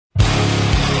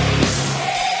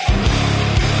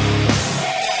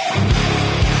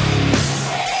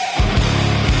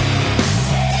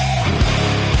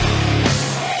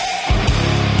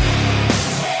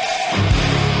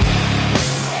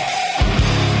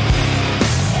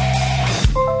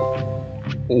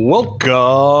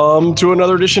Welcome to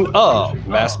another edition of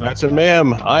Mass Mats and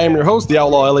Mayhem. I am your host, the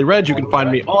Outlaw Ellie Red. You can find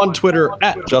me on Twitter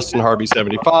at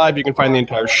JustinHarvey75. You can find the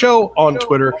entire show on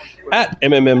Twitter at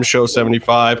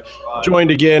MMMShow75.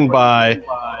 Joined again by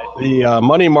the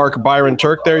Money Mark Byron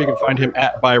Turk there. You can find him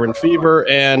at Byron Fever.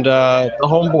 And the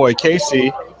homeboy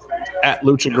Casey at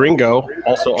Lucha Gringo,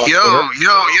 also on Twitter.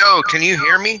 Yo, can you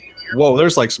hear me? Whoa,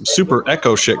 there's like some super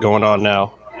echo shit going on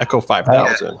now. Echo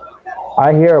 5000.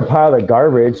 I hear a pile of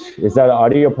garbage. Is that an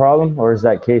audio problem or is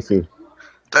that Casey?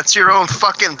 That's your own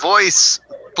fucking voice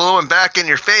blowing back in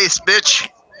your face, bitch.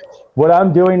 What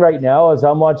I'm doing right now is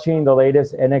I'm watching the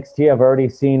latest NXT. I've already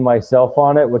seen myself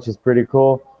on it, which is pretty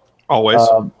cool. Always.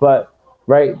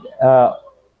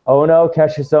 Ono,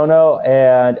 Cassius Ono,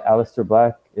 and Aleister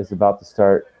Black is about to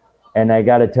start. And I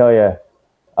got to tell you,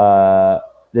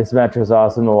 this match was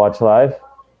awesome to watch live.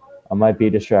 I might be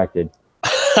distracted.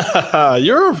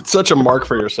 You're such a mark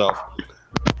for yourself.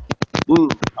 I'm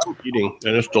eating,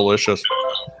 and it's delicious.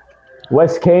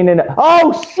 Wes Kane and...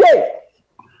 Oh, shit!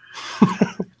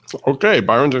 Okay,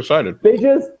 Byron's excited. They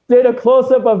just did a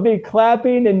close-up of me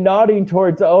clapping and nodding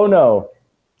towards Ono.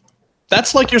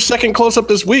 That's like your second close-up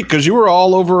this week, because you were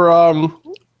all over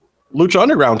Lucha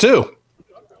Underground, too.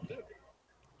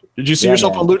 Did you see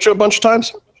yourself on Lucha a bunch of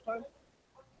times?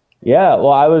 Yeah,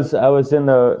 well, I was in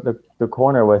the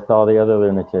corner with all the other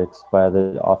lunatics by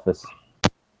the office.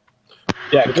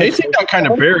 Yeah, Casey got kind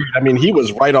of buried. I mean, he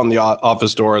was right on the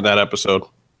office door in that episode.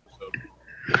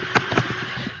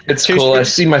 It's cool. I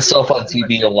see myself on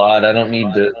TV a lot. I don't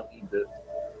need to.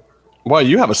 Well,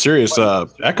 you have a serious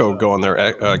echo going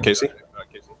there, Casey.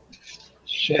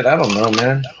 Shit, I don't know,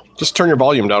 man. Just turn your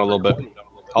volume down a little bit.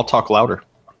 I'll talk louder.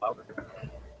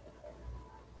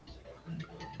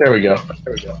 There we go.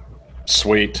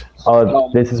 Sweet.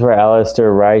 Oh, this is where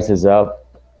Aleister rises up.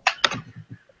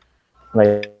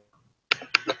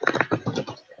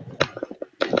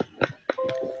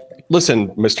 Listen,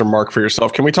 Mr. Mark, for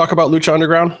yourself. Can we talk about Lucha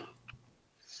Underground?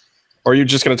 Or are you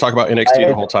just going to talk about NXT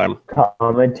the whole time?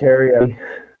 Commentary.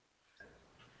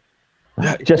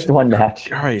 Just one match.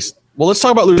 Christ. Well, let's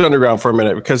talk about Lucha Underground for a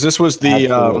minute, because this was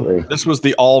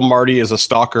the all Marty is a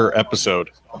stalker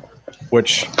episode,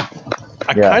 which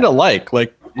I kind of like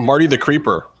Marty the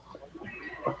Creeper.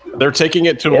 They're taking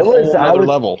it to a whole other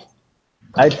level.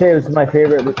 I'd say it was my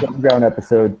favorite Lucha Underground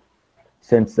episode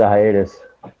since the hiatus.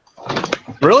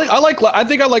 Really? I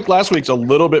think I liked last week's a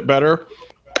little bit better,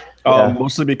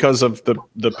 mostly because of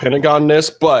the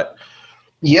Pentagon-ness, but...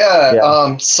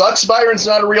 Sucks Byron's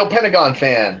not a real Pentagon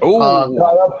fan.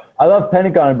 I love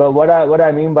Pentagon, but what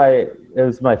I mean by it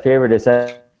was my favorite is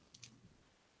that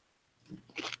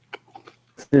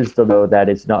is to know that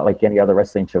it's not like any other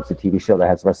wrestling show. It's a TV show that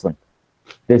has wrestling.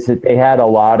 They had a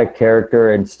lot of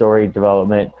character and story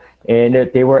development, and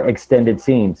they were extended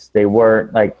scenes. They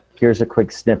weren't like, here's a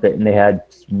quick snippet, and they had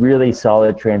really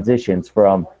solid transitions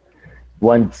from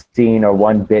one scene or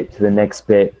one bit to the next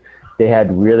bit. They had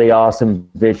really awesome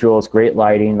visuals, great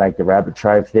lighting, like the Rabbit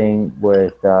Tribe thing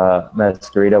with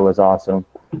Masquerita was awesome.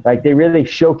 Like, they really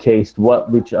showcased what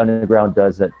Lucha Underground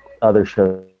does that other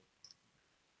shows.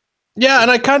 Yeah,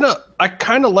 and I kind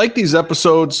of like these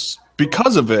episodes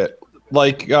because of it.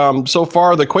 Like, so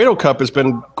far, the Cueto Cup has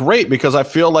been great because I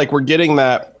feel like we're getting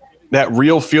that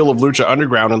real feel of Lucha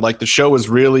Underground, and like the show is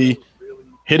really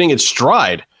hitting its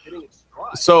stride.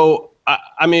 So,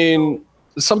 I mean,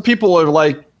 some people are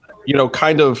like,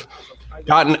 kind of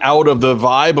gotten out of the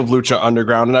vibe of Lucha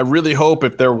Underground, and I really hope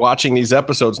if they're watching these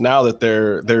episodes now that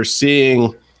they're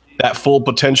seeing that full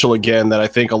potential again that I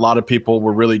think a lot of people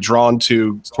were really drawn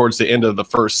to towards the end of the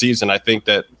first season. I think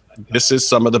that this is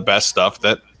some of the best stuff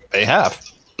that they have.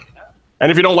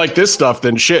 And if you don't like this stuff,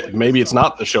 then shit, maybe it's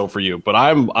not the show for you. But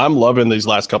I'm loving these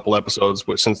last couple episodes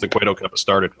since the Cueto Cup has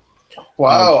started.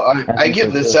 Wow, I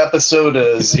give this episode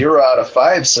a 0 out of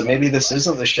 5, so maybe this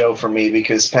isn't the show for me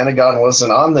because Pentagon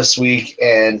wasn't on this week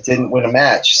and didn't win a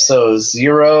match. So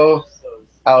 0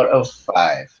 out of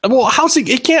 5. Well,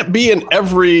 it can't be in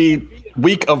every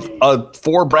week of a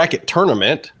 4-bracket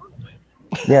tournament.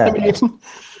 Yeah. I mean,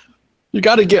 you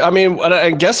got to get,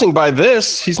 I'm guessing by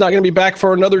this, he's not going to be back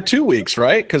for another 2 weeks,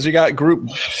 right? Because you got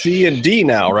Group C and D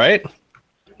now, right?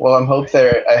 Well, I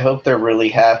hope they're really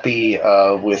happy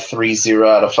with 3 0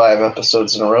 out of 5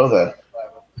 episodes in a row then.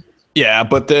 Yeah,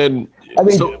 but then,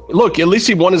 so look, at least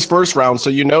he won his first round,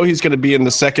 so he's going to be in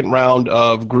the second round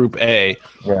of Group A.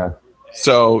 Yeah.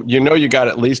 So you got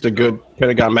at least a good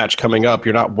Pentagon match coming up.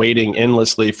 You're not waiting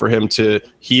endlessly for him to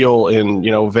heal in,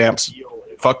 Vamp's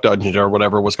fuck dungeon or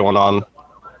whatever was going on.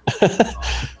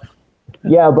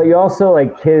 Yeah, but you also,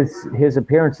 like, his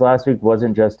appearance last week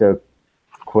wasn't just a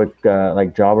quick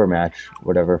like jobber match,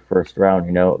 whatever, first round.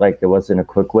 You know, like it wasn't a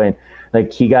quick win.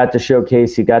 Like he got to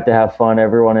showcase, he got to have fun.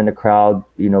 Everyone in the crowd,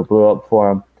 you know, blew up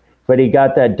for him. But he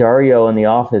got that Dario in the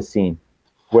office scene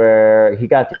where he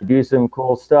got to do some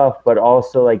cool stuff, but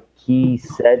also like he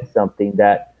said something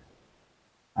that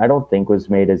I don't think was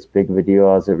made as big of a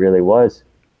deal as it really was.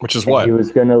 Which is what? He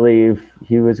was gonna leave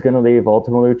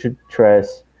Ultima Lucha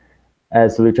Tres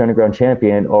as the Lucha Underground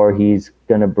champion, or he's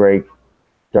gonna break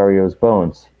Dario's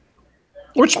bones.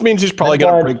 Which means he's probably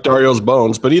gonna break Dario's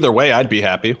bones, but either way, I'd be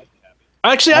happy.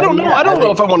 Actually, I don't know. Yeah, I don't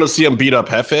know if I want to see him beat up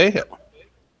Jefe.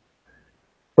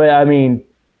 But I mean,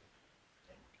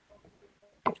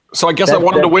 so I guess I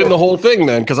want him to win the whole thing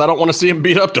then, because I don't want to see him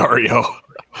beat up Dario.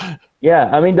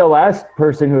 Yeah, I mean, the last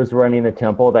person who was running the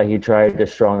temple that he tried to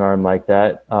strong arm like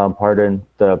that, pardon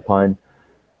the pun,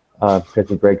 because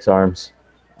he breaks arms.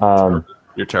 You're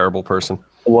a terrible person.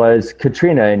 Was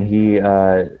Katrina,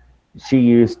 and she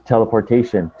used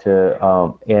teleportation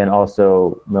to, and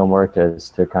also Mil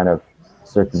Muertes to kind of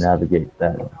circumnavigate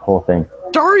that whole thing.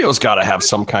 Dario's got to have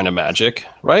some kind of magic,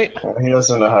 right? He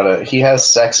doesn't know how to. He has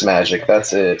sex magic.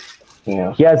 That's it. You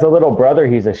know. He has a little brother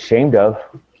he's ashamed of.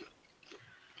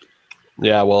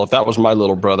 Yeah, well, if that was my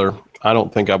little brother, I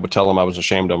don't think I would tell him I was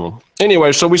ashamed of him.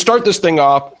 Anyway, so we start this thing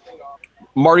off.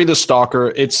 Marty the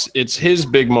Stalker. It's his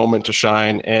big moment to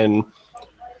shine, and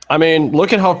I mean,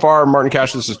 look at how far Martin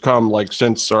Cassius has come, like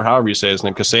since, or however you say his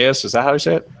name, Casillas. Is that how you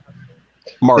say it?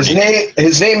 Marty.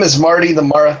 His name is Marty the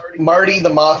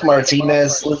Moth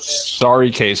Martinez.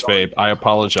 Sorry, Case Fabe. I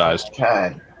apologize.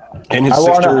 God. And his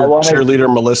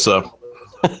cheerleader Melissa.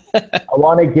 I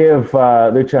want to give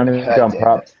Lucha Underground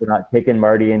props for not taking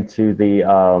Marty into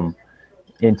the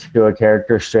into a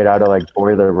character straight out of like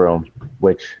Boiler Room,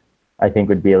 which I think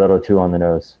would be a little too on the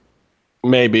nose.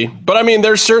 Maybe. But I mean,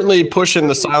 they're certainly pushing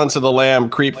the Silence of the Lamb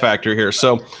creep factor here.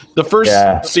 So the first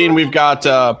scene, we've got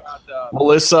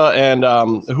Melissa and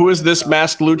who is this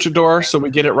masked luchador? So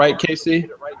we get it right, Casey?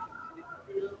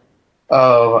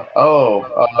 What?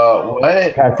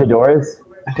 Cazadores?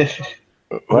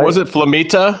 Was it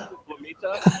Flamita?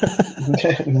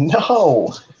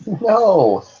 No.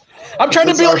 I'm trying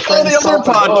to be like all the other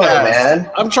podcasts,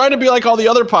 man. I'm trying to be like all the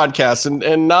other podcasts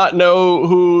and not know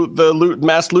who the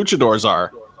masked luchadors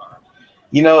are.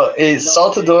 You know,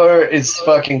 Saltador is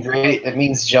fucking great. It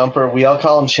means jumper. We all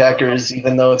call him checkers,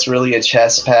 even though it's really a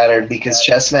chess pattern because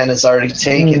Chessman is already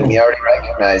taken. We already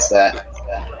recognize that.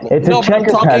 It's a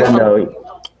checker pattern,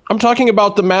 though. I'm talking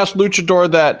about the masked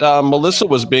luchador that Melissa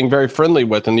was being very friendly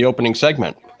with in the opening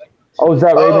segment. Oh, is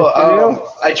that right?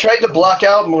 I tried to block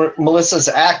out Melissa's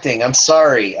acting. I'm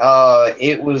sorry.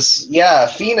 It was,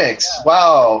 Phoenix.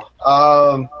 Wow.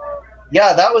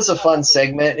 That was a fun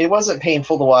segment. It wasn't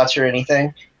painful to watch or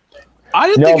anything. I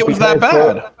didn't think it was that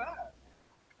bad.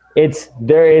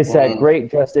 There is that great,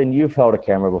 Justin, you've held a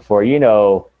camera before. You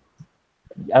know,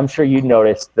 I'm sure you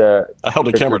noticed I held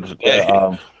a camera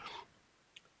today.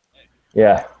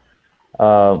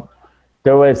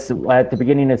 There was, at the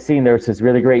beginning of the scene, there was this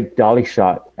really great dolly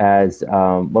shot as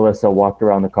Melissa walked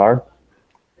around the car.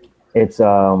 It's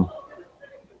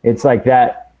like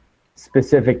that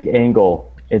specific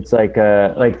angle. It's like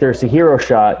there's a hero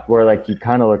shot where like you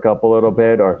kind of look up a little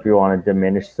bit, or if you want to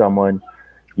diminish someone,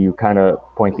 you kind of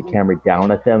point the camera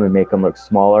down at them and make them look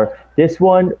smaller. This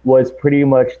one was pretty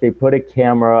much, they put a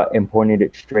camera and pointed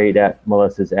it straight at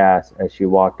Melissa's ass as she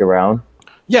walked around.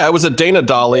 Yeah, it was a Dana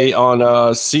dolly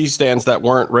on C-stands that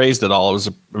weren't raised at all. It was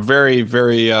a very,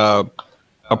 very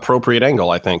appropriate angle,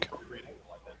 I think. It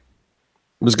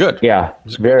was good. Yeah, it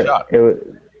was a good shot.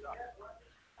 It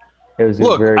was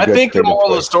Look, very I good think the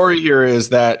moral of the story here is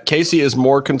that Casey is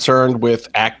more concerned with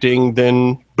acting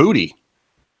than booty.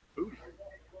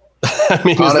 I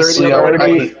mean, honestly,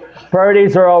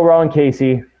 priorities are all wrong,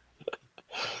 Casey.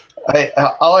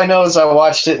 All I know is I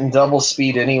watched it in double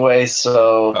speed anyway,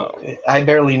 so I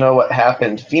barely know what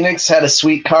happened. Phoenix had a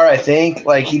sweet car, I think,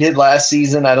 like he did last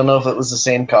season. I don't know if it was the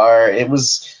same car. It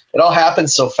all happened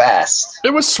so fast. It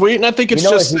was sweet, and I think it's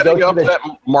just setting up that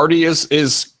Marty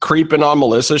is creeping on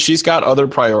Melissa. She's got other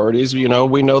priorities. You know,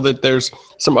 we know that there's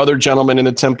some other gentlemen in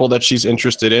the temple that she's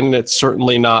interested in. It's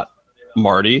certainly not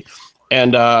Marty.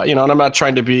 And, and I'm not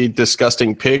trying to be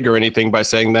disgusting pig or anything by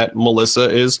saying that Melissa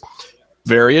is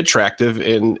very attractive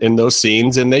in those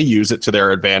scenes, and they use it to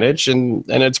their advantage, and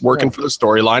it's working for the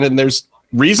storyline. And there's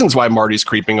reasons why Marty's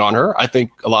creeping on her. I think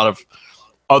a lot of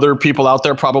other people out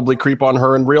there probably creep on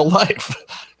her in real life.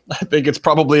 I think it's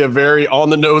probably a very on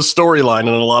the nose storyline in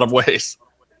a lot of ways.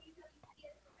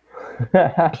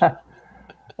 I'm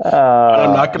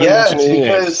not going to mention any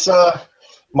names. Because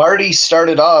Marty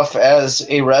started off as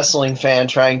a wrestling fan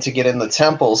trying to get in the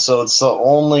temple, so it's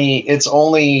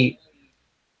only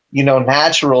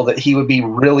natural that he would be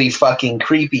really fucking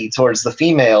creepy towards the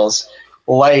females,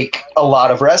 like a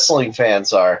lot of wrestling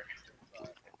fans are.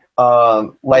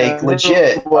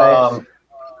 Legit.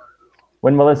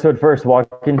 When Melissa would first walk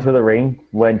into the ring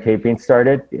when taping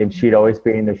started, and she'd always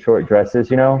be in the short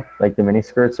dresses, like the mini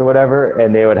skirts or whatever,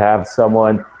 and they would have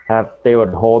they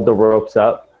would hold the ropes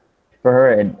up for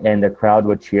her, and the crowd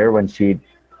would cheer when she'd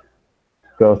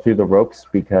go through the ropes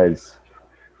because,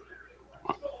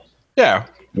 yeah,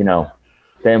 Lucha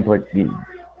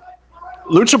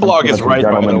Blog is right,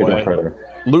 by the way.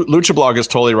 Lucha Blog is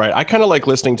totally right. I kind of like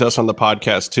listening to us on the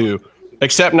podcast too,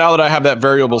 except now that I have that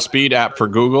variable speed app for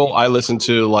Google, I listen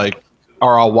to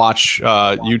I'll watch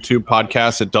YouTube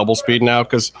podcasts at double speed now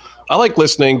because I like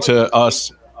listening to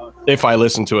us if I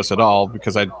listen to us at all,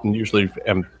 because I usually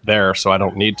am there, so I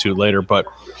don't need to later. But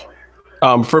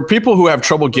for people who have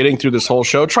trouble getting through this whole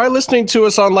show, try listening to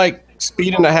us on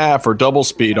speed and a half or double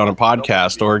speed on a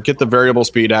podcast, or get the variable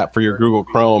speed app for your Google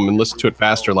Chrome and listen to it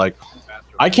faster.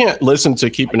 I can't listen to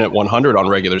keeping it 100 on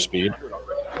regular speed,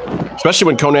 especially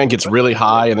when Conan gets really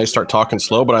high and they start talking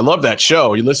slow. But I love that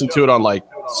show. You listen to it on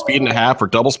speed and a half or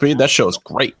double speed. That show is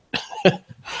great.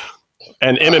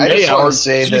 And MMA hours,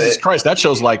 Jesus Christ, that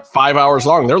show's 5 hours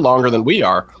long. They're longer than we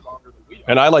are.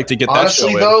 And I like to get that show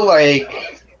in. Honestly,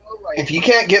 though, if you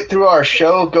can't get through our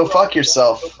show, go fuck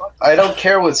yourself. I don't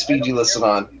care what speed you listen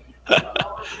on.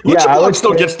 Lucha Blog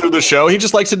still gets through the show. He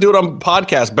just likes to do it on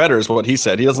podcast better, is what he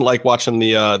said. He doesn't like watching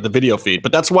the video feed.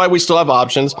 But that's why we still have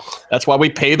options. That's why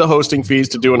we pay the hosting fees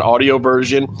to do an audio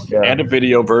version and a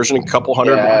video version, a couple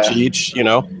 $100 each,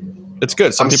 It's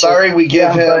good. I'm sorry we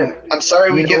give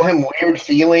him weird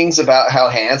feelings about how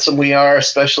handsome we are,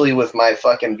 especially with my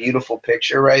fucking beautiful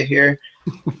picture right here.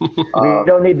 We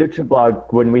don't need Lucha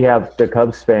Blog when we have the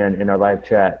Cubs fan in our live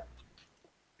chat.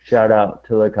 Shout out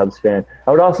to the Cubs fan.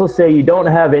 I would also say you don't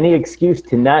have any excuse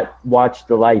to not watch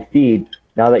the live feed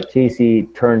now that Casey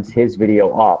turns his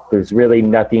video off. There's really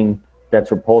nothing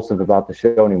that's repulsive about the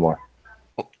show anymore.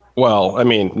 Well, I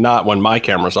mean, not when my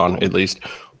camera's on, at least.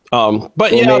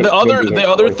 But yeah, the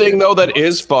other thing though that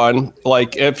is fun,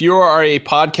 if you are a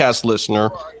podcast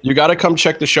listener, you got to come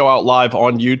check the show out live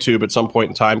on YouTube at some point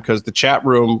in time, because the chat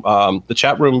room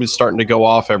is starting to go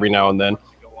off every now and then.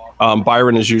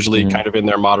 Byron is usually kind of in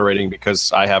there moderating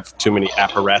because I have too many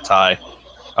apparati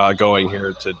going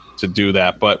here to do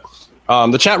that. But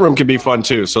the chat room can be fun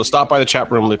too. So stop by the chat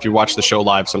room if you watch the show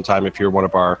live sometime, if you're one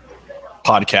of our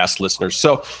podcast listeners.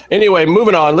 So anyway,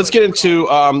 moving on. Let's get into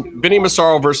Vinny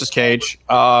Massaro versus Cage.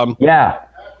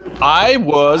 I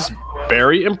was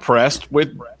very impressed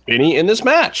with Vinny in this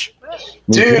match.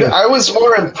 Dude, I was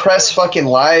more impressed fucking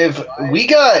live. We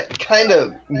got kind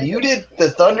of muted the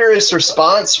thunderous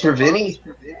response for Vinny.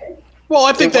 Well,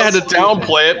 I think they had to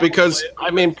downplay it because,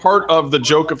 part of the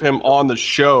joke of him on the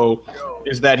show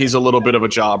is that he's a little bit of a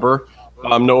jobber.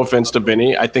 No offense to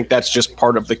Vinny. I think that's just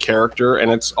part of the character,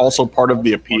 and it's also part of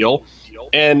the appeal.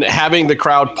 And having the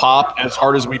crowd pop as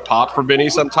hard as we pop for Vinny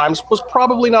sometimes was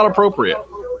probably not appropriate.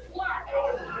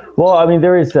 Well,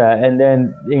 there is that. And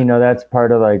then, that's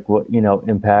part of what,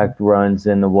 Impact runs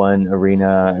in the one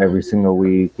arena every single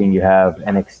week, and you have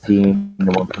NXT in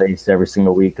the one place every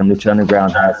single week, and Lucha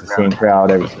Underground has the same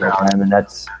crowd every single time, and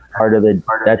that's part of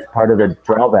the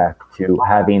drawback to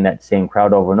having that same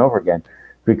crowd over and over again,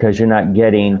 because you're not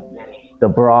getting the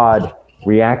broad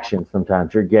reaction.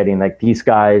 Sometimes you're getting these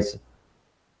guys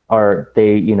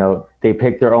they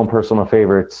pick their own personal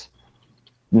favorites,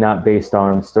 not based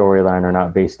on storyline or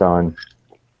not based on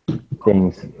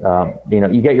things.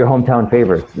 You get your hometown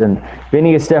favorites, and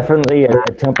Vinny is definitely a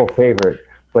Temple favorite,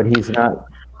 but he's not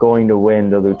going to win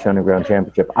the Lucha Underground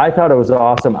Championship. I thought it was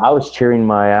awesome. I was cheering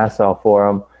my ass off for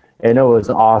him, and it was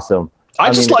awesome.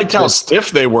 I just liked how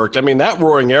stiff they worked. That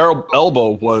roaring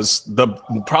elbow was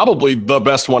probably the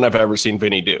best one I've ever seen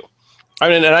Vinny do.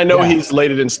 And I know he's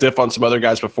laid it in stiff on some other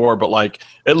guys before, but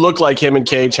it looked like him and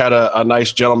Cage had a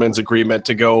nice gentleman's agreement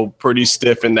to go pretty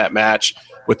stiff in that match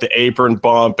with the apron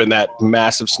bump and that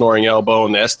massive snoring elbow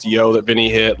and the STO that Vinny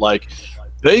hit.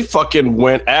 They fucking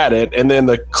went at it, and then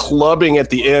the clubbing at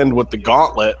the end with the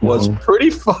gauntlet was pretty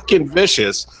fucking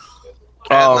vicious.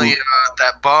 And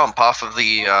that bump off of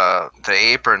the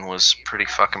apron was pretty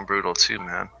fucking brutal too,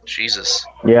 man. Jesus.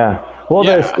 Yeah. Well,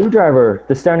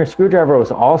 the Steiner screwdriver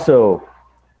was also,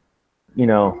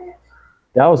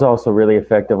 that was also really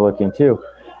effective looking too.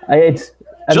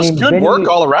 Good work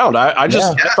all around. I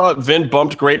thought Vin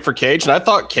bumped great for Cage, and I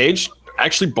thought Cage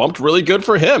actually bumped really good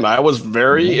for him. It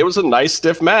was a nice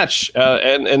stiff match,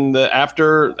 and the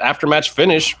after match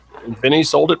finish Vinny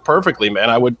sold it perfectly, man.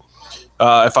 I would,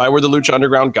 if I were the Lucha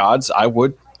Underground gods, I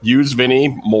would use Vinny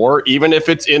more, even if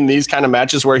it's in these kind of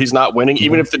matches where he's not winning,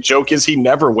 even if the joke is he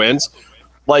never wins.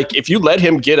 Like, if you let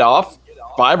him get off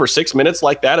 5 or 6 minutes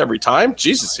like that every time,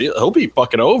 Jesus, he'll be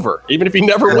fucking over, even if he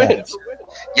never wins.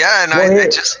 Yeah, and I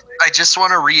just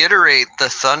want to reiterate the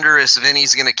thunderous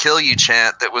 "Vinny's gonna kill you"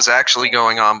 chant that was actually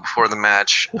going on before the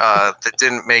match that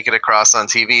didn't make it across on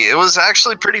TV. It was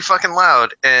actually pretty fucking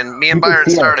loud, and me and Byron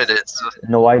started it. So.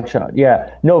 In the wide shot,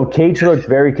 yeah. No, Cage looked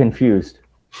very confused.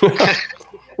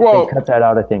 Well, they cut that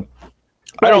out, I think.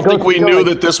 I don't think we knew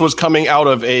that this was coming out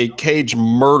of a Cage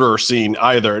murder scene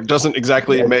either. It doesn't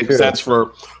exactly make sense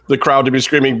for the crowd to be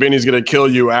screaming, "Vinny's going to kill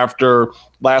you," after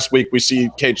last week we see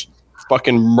Cage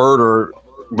fucking murder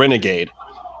Renegade.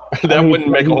 That wouldn't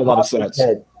make a whole lot of sense.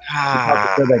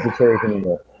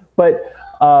 But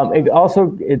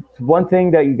it's one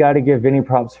thing that you got to give Vinny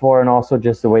props for, and also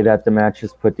just the way that the match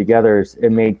is put together, is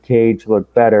it made Cage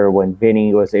look better when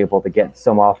Vinny was able to get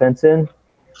some offense in.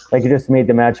 Like, it just made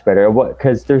the match better.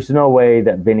 Because there's no way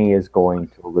that Vinny is going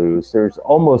to lose. There's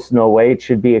almost no way. It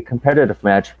should be a competitive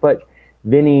match. But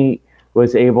Vinny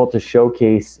was able to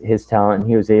showcase his talent.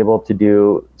 He was able to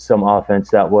do some offense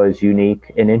that was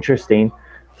unique and interesting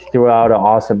throughout an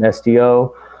awesome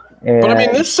SDO. But I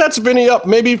mean, this sets Vinny up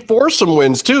maybe for some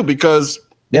wins too, because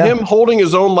him holding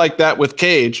his own like that with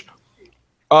Cage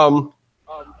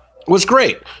was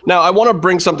great. Now, I want to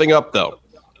bring something up though.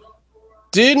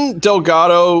 Didn't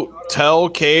Delgado tell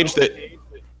Cage that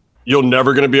you're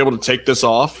never going to be able to take this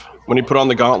off when he put on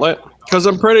the gauntlet? Because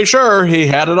I'm pretty sure he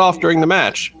had it off during the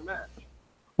match.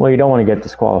 Well, you don't want to get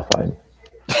disqualified.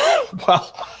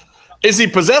 Well, is he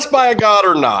possessed by a god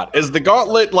or not? Is the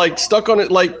gauntlet like stuck on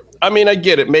it? Like, I mean, I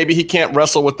get it. Maybe he can't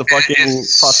wrestle with the fucking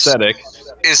prosthetic.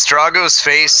 Is Drago's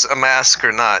face a mask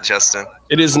or not, Justin?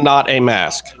 It is not a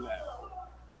mask.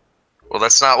 Well,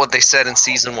 that's not what they said in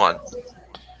season 1.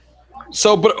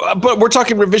 So, but we're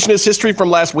talking revisionist history from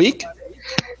last week?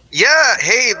 Yeah,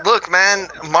 hey, look, man,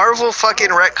 Marvel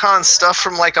fucking retcon stuff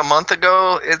from like a month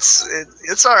ago. It's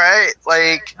all right.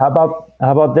 Like, how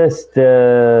about this?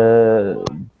 The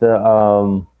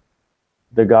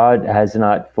god has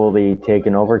not fully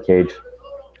taken over Cage.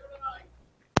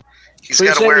 He's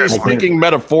got to wear he's speaking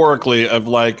metaphorically of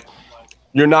like,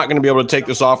 you're not going to be able to take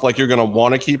this off, like you're going to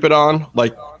want to keep it on.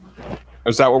 Like,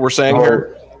 is that what we're saying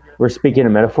here? We're speaking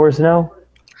of metaphors now?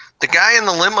 The guy in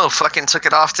the limo fucking took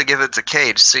it off to give it to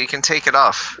Cage, so you can take it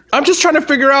off. I'm just trying to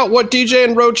figure out what DJ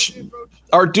and Roach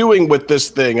are doing with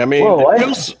this thing. I mean,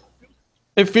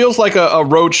 it feels like a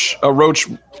Roach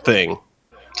thing.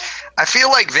 I feel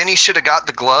like Vinny should have got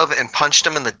the glove and punched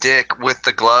him in the dick with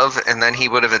the glove, and then he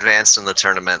would have advanced in the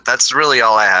tournament. That's really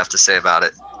all I have to say about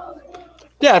it.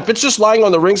 Yeah, if it's just lying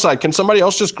on the ringside, can somebody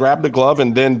else just grab the glove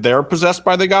and then they're possessed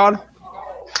by the god?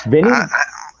 Vinny? I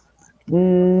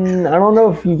don't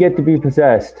know if you get to be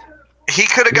possessed. He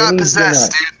could have got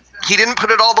possessed, dude. He didn't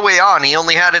put it all the way on. He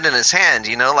only had it in his hand,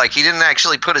 you know? Like, he didn't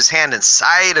actually put his hand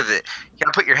inside of it. You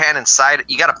gotta put your hand inside it.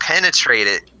 You gotta penetrate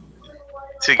it.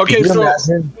 Okay, so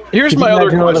here's my other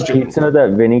question. The pizza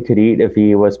that Vinny could eat if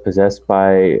he was possessed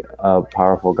by a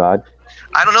powerful god?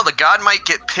 I don't know. The god might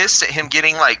get pissed at him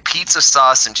getting, like, pizza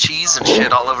sauce and cheese and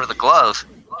shit all over the glove.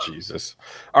 Jesus.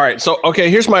 All right, so, okay,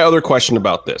 here's my other question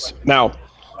about this. Now,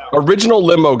 original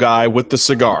limo guy with the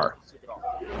cigar.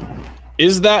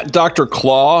 Is that Dr.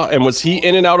 Claw, and was he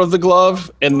in and out of the glove,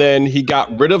 and then he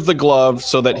got rid of the glove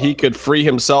so that he could free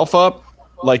himself up?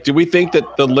 Like, do we think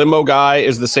that the limo guy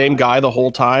is the same guy the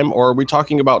whole time, or are we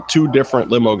talking about two different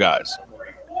limo guys?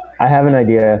 I have an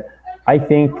idea. I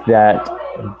think that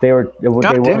they were...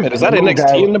 God damn it, is that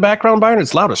NXT in the background, Byron?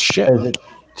 It's loud as shit. Is it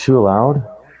too loud?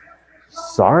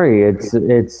 Sorry,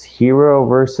 it's Hero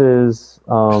versus...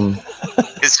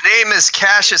 His name is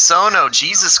Cassius Ono.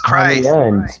 Jesus Christ.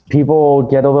 And people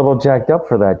get a little jacked up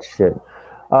for that shit.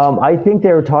 I think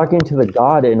they were talking to the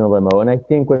god in a limo, and I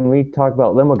think when we talk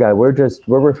about limo guy, we're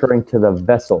referring to the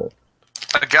vessel.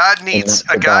 A god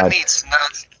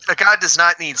does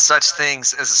not need such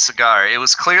things as a cigar. It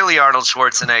was clearly Arnold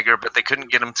Schwarzenegger, but they couldn't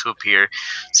get him to appear.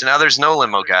 So now there's no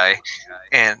limo guy,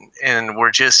 and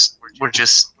we're just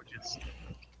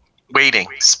waiting,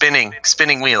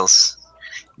 spinning wheels.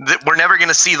 We're never going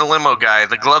to see the limo guy.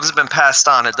 The gloves have been passed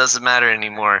on. It doesn't matter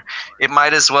anymore. It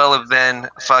might as well have been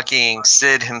fucking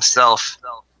Sid himself.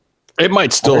 It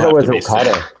might still have to be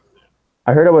Okada. Sid.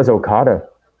 I heard it was Okada.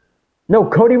 No,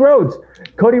 Cody Rhodes.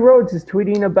 Cody Rhodes is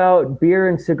tweeting about beer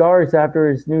and cigars after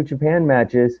his New Japan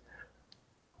matches.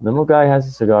 Limo guy has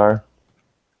a cigar.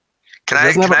 Can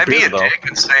I be a dick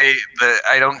and say that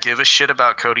I don't give a shit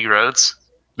about Cody Rhodes?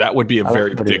 That would be a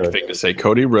very Cody big Rhodes. thing to say.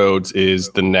 Cody Rhodes is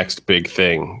the next big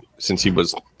thing since he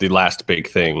was the last big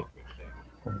thing.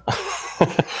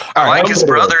 I like his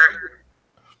brother.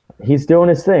 He's doing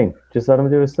his thing. Just let him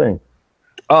do his thing.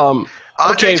 Andre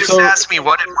Okay, just so asked me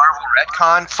what did Marvel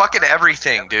retcon? Fucking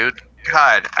everything, dude.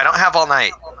 God, I don't have all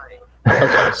night.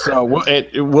 okay, so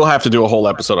we'll have to do a whole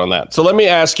episode on that. So let me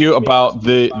ask you about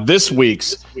this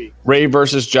week's Ray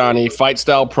versus Johnny fight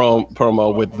style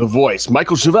promo with The Voice,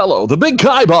 Michael Chiavello, the big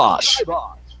kibosh.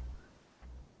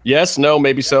 Yes, no,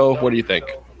 maybe so. What do you think?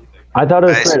 I thought it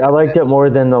was Nice. great. I liked it more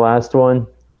than the last one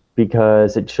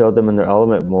because it showed them in their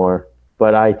element more.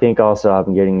 But I think also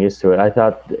I'm getting used to it. I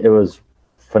thought it was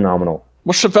phenomenal.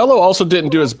 Well, Chiavello also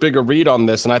didn't do as big a read on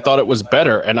this, and I thought it was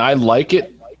better. And I like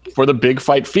it for the big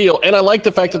fight feel. And I like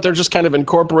the fact that they're just kind of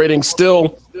incorporating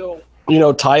still,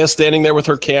 Taya standing there with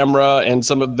her camera and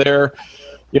some of their,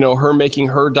 her making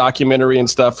her documentary and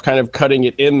stuff, kind of cutting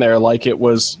it in there like it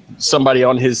was somebody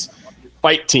on his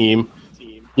fight team.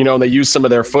 And they use some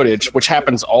of their footage, which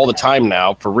happens all the time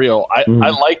now, for real. I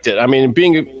liked it. I mean,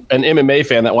 being an MMA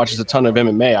fan that watches a ton of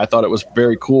MMA, I thought it was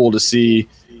very cool to see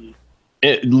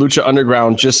Lucha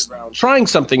Underground just trying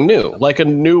something new, like a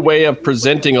new way of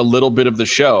presenting a little bit of the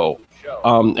show.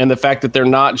 And the fact that they're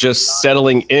not just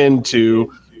settling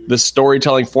into the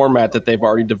storytelling format that they've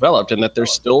already developed, and that they're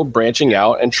still branching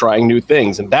out and trying new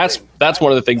things. And that's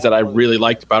one of the things that I really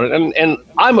liked about it. And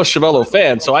I'm a Chiavello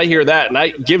fan, so I hear that, and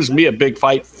it gives me a big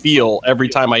fight feel every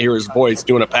time I hear his voice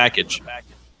doing a package.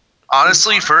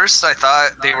 Honestly, first I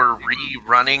thought they were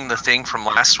rerunning the thing from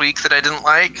last week that I didn't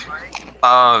like.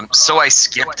 So I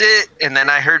skipped it, and then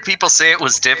I heard people say it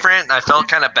was different, and I felt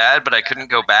kind of bad, but I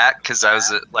couldn't go back because I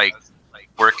was at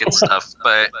work and stuff.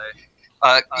 But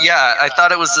yeah, I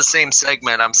thought it was the same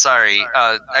segment. I'm sorry.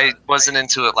 I wasn't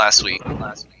into it last week.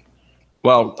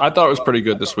 Well, I thought it was pretty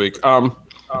good this week. I'm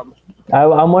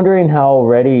wondering how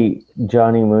ready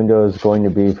Johnny Mundo is going to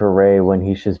be for Ray when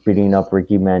he's just beating up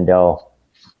Ricky Mandel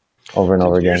over and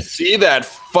over Did you again. see that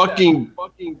fucking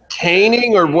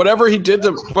caning or whatever he did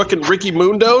to fucking Ricky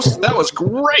Mundos? That was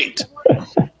great.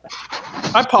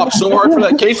 I popped so hard for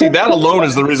that. Casey, that alone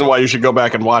is the reason why you should go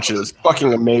back and watch it. It's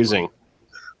fucking amazing.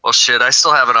 Well, shit, I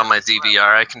still have it on my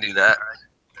DVR. I can do that.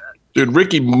 Dude,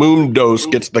 Ricky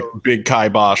Mundos gets the big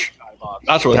kibosh.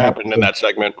 That's what happened in that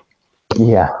segment.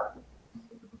 Yeah,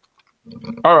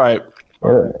 All right.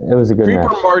 it was a good Creeper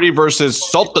match. Marty versus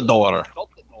Saltador.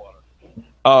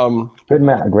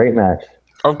 Great match.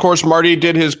 Of course, Marty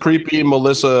did his creepy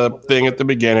Melissa thing at the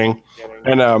beginning.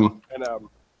 And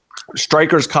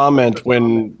Stryker's comment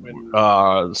when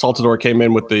Saltador came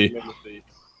in with the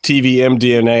TV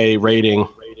MDNA rating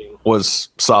was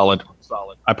solid.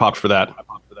 I popped for that.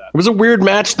 It was a weird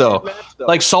match, though.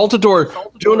 Like Saltador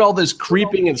doing all this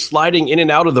creeping and sliding in and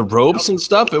out of the ropes and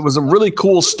stuff. It was a really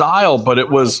cool style, but it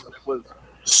was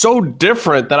so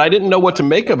different that I didn't know what to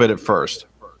make of it at first.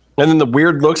 And then the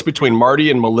weird looks between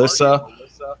Marty and Melissa.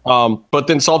 But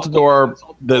then Saltador,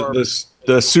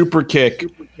 the super kick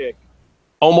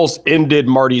almost ended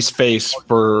Marty's face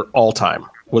for all time.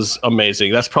 Was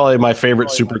amazing. That's probably my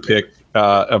favorite super kick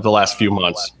of the last few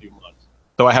months.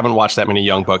 Though I haven't watched that many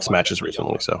Young Bucks matches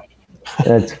recently, so.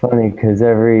 That's funny because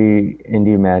every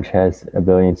indie match has a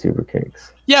billion super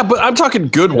kicks. Yeah, but I'm talking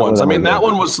good ones. I mean, that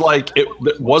one was like, it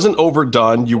wasn't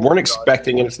overdone. You weren't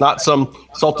expecting it. It's not some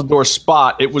Saltador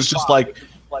spot. It was just like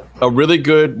a really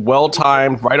good,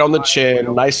 well-timed, right on the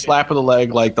chin, nice slap of the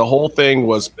leg. Like the whole thing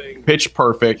was pitch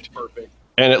perfect,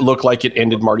 and it looked like it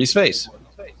ended Marty's face.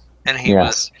 And he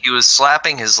was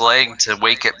slapping his leg to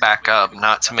wake it back up,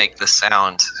 not to make the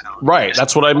sound. Right,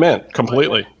 that's what I meant.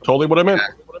 Completely. Totally what I meant.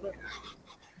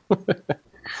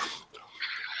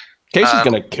 Casey's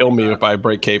going to kill me if I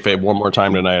break kayfabe one more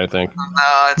time tonight, I think.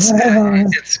 No,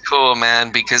 it's cool,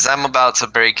 man, because I'm about to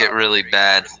break it really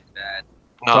bad.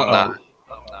 No, I'm not.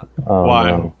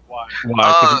 Why? No.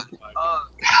 Why?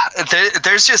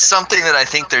 There's just something that I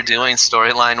think they're doing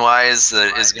storyline-wise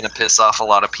that is going to piss off a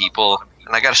lot of people.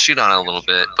 And I got to shoot on it a little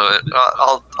bit, but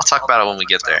I'll talk about it when we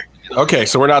get there. Okay,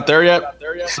 so we're not there yet?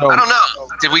 So, I don't know.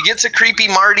 Did we get to creepy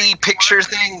Marty picture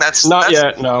thing? That's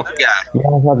yet, no. Yeah. Yeah,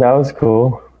 I thought that was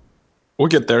cool. We'll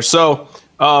get there. So,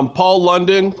 Paul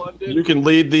London, you can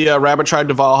lead the Rabbit Tribe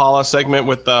to Valhalla segment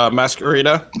with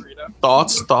Masquerita.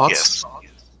 Thoughts? Yes.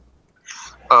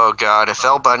 Oh, God. If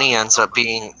El Bunny ends up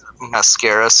being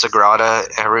Mascara Sagrada,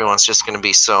 everyone's just going to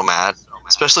be so mad.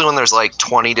 Especially when there's like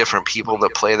 20 different people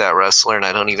that play that wrestler, and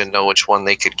I don't even know which one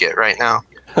they could get right now.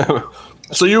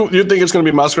 So you think it's going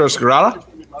to be Mascara Sagrada?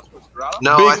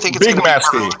 No, I think it's going to be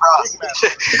Kevin Cross.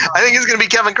 I think it's going to be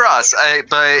Kevin Cross.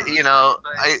 But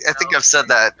I think I've said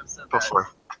that before.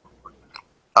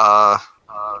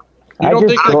 You don't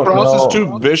think that Cross is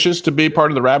too vicious to be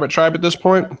part of the Rabbit Tribe at this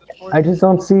point? I just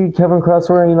don't see Kevin Cross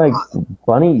wearing like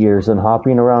bunny ears and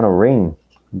hopping around a ring.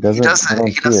 He doesn't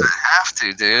have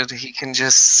to, dude. He can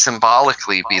just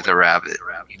symbolically be the rabbit,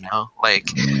 you know? Like,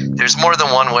 there's more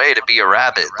than one way to be a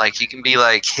rabbit. Like, you can be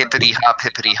like hippity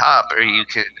hop, or you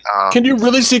could. Can you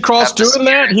really see Cross doing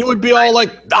that? He would be all like,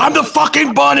 "I'm the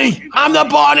fucking bunny. I'm the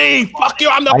bunny. Fuck you.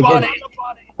 I'm the bunny."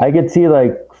 I could see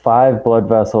like 5 blood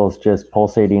vessels just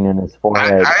pulsating in his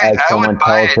forehead as someone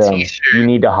tells him, "You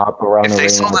need to hop around the ring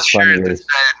with bunny ears."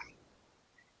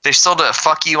 They sold a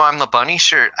 "fuck you, I'm the bunny"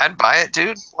 shirt. I'd buy it,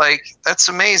 dude. Like, that's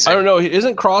amazing. I don't know.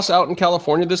 Isn't Cross out in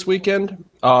California this weekend?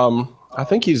 I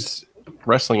think he's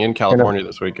wrestling in California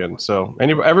this weekend. So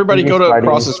everybody go to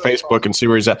Cross's Facebook and see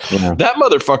where he's at. Yeah. That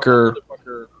motherfucker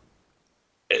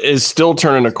is still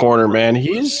turning a corner, man.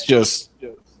 He's just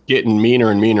getting meaner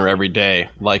and meaner every day.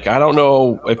 Like, I don't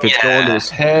know if it's going to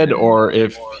his head or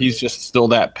if he's just still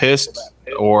that pissed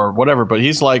or whatever, but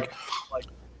he's like,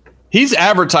 he's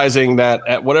advertising that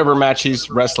at whatever match he's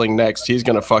wrestling next, he's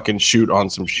going to fucking shoot on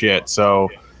some shit. So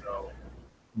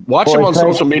watch him on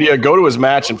social media, go to his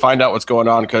match and find out what's going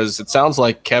on, because it sounds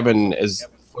like Kevin is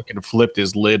fucking flipped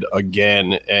his lid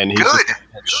again and he's just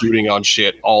shooting on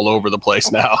shit all over the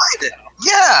place now.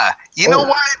 Yeah. You know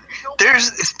what?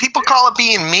 People call it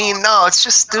being mean. No, it's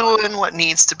just doing what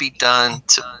needs to be done.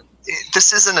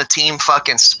 This isn't a team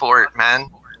fucking sport, man.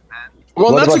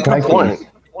 Well, that's a good point.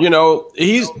 You know,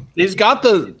 he's got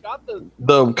the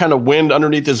kind of wind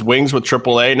underneath his wings with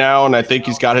AAA now, and I think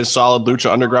he's got his solid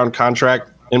Lucha Underground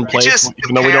contract in place.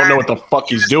 Even though we don't know what the fuck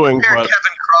he's doing. But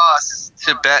Kevin Cross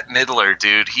to Bette Midler,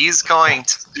 dude. He's going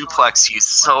to suplex you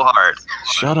so hard.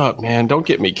 Shut up, man! Don't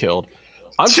get me killed.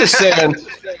 I'm just saying.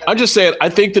 I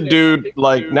think the dude,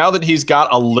 like, now that he's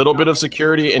got a little bit of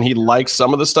security and he likes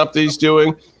some of the stuff that he's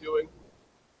doing,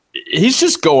 he's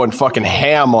just going fucking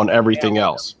ham on everything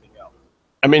else.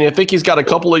 I mean, I think he's got a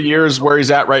couple of years where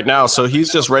he's at right now, so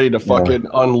he's just ready to fucking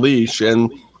unleash.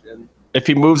 And if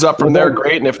he moves up from there,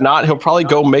 great. And if not, he'll probably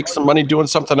go make some money doing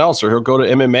something else, or he'll go to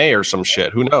MMA or some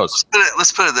shit. Who knows?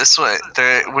 Let's put it this way.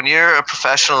 When you're a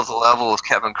professional at the level of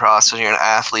Kevin Cross, when you're an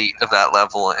athlete of that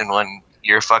level, and when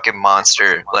you're a fucking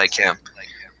monster like him,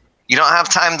 you don't have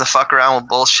time to fuck around with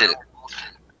bullshit.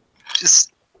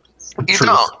 Just, you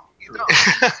don't.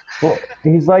 Well,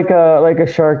 he's like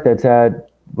a shark that's had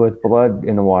with blood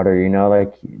in the water, you know,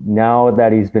 like now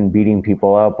that he's been beating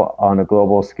people up on a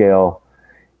global scale,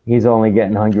 he's only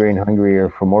getting hungrier and hungrier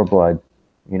for more blood,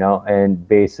 you know, and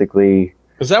basically.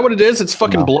 Is that what it is? It's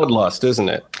fucking bloodlust, isn't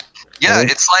it? Yeah,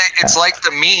 it's like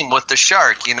the meme with the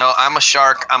shark, you know, I'm a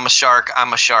shark,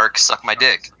 suck my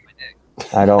dick.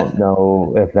 I don't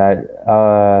know if that.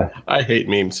 I hate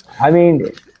memes. I mean,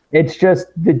 it's just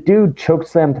the dude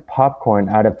chokeslammed popcorn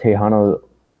out of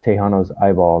Tejano's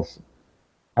eyeballs.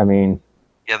 I mean,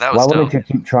 yeah, that was why wouldn't you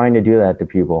keep trying to do that to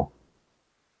people?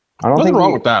 Nothing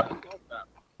wrong with that.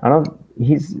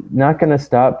 He's not going to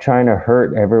stop trying to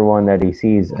hurt everyone that he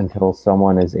sees until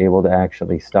someone is able to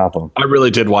actually stop him. I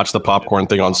really did watch the popcorn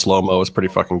thing on slow-mo. It was pretty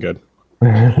fucking good.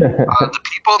 The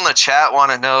people in the chat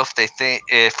want to know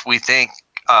if we think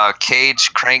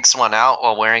Cage cranks one out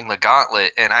while wearing the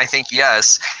gauntlet, and I think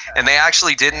yes. And they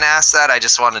actually didn't ask that. I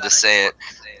just wanted to say it.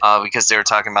 Because they were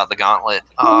talking about the gauntlet.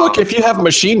 Well, look, if you have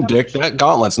machine dick, that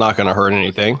gauntlet's not going to hurt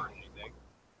anything.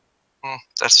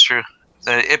 That's true.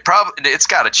 It's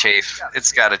got to chafe.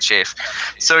 It's got to chafe.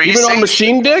 So are you even on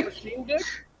machine dick?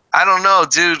 I don't know,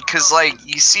 dude. Because like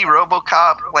you see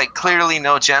RoboCop, like clearly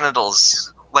no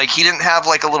genitals. Like he didn't have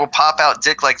like a little pop out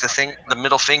dick like the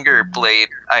middle finger blade.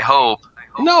 I hope.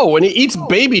 No, when he eats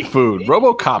baby food,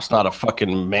 RoboCop's not a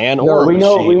fucking man or a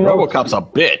machine. RoboCop's a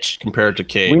bitch compared to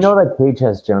Cage. We know that Cage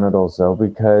has genitals, though,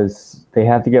 because they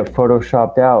have to get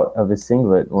photoshopped out of his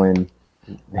singlet when...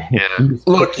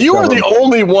 Look, you are the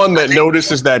only one that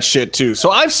notices that shit, too.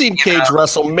 So I've seen Cage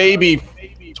wrestle maybe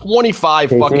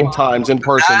 25 fucking times in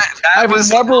person. I've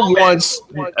never once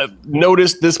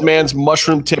noticed this man's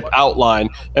mushroom tip outline.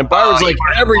 And Byron's like,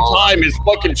 every time his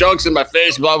fucking junk's in my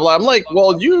face, blah, blah. I'm like,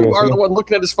 well, you are the one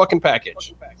looking at his fucking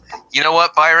package. You know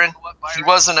what, Byron? He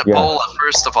wasn't at Bola,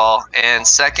 first of all. And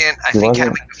second, I think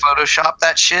having to Photoshop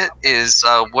that shit is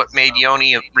what made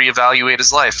Yoni reevaluate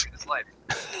his life.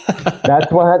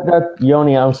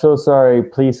 Yoni, I'm so sorry.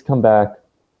 Please come back.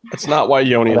 That's not why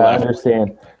Yoni left. I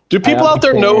understand. Do people out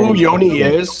there know who Yoni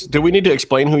is? Do we need to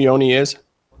explain who Yoni is?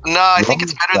 No, I think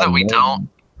it's better that we don't.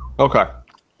 Okay.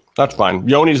 That's fine.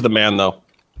 Yoni's the man, though.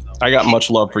 I got much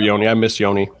love for Yoni. I miss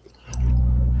Yoni.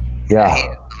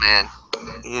 Yeah. Man.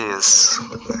 He is.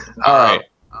 All right.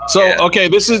 So, okay,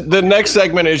 this is the next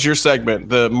segment is your segment,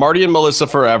 the Marty and Melissa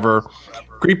Forever.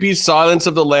 creepy Silence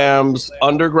of the Lambs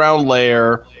underground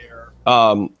lair,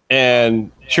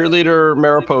 and cheerleader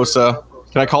Mariposa.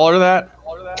 Can I call her that?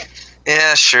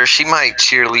 Yeah, sure. She might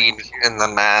cheerlead in the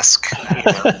mask.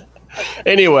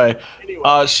 Anyway,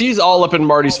 she's all up in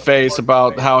Marty's face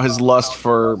about how his lust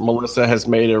for Melissa has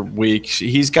made her weak.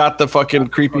 He's got the fucking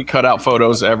creepy cutout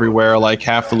photos everywhere, like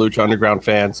half the Lucha Underground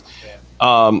fans.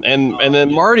 And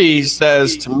then Marty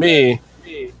says to me,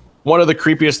 one of the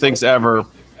creepiest things ever,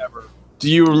 do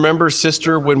you remember,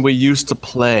 sister, when we used to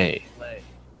play?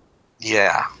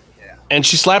 Yeah. And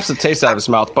she slaps the taste out of his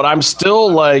mouth, but I'm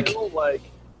still like,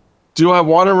 do I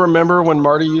want to remember when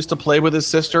Marty used to play with his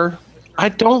sister? I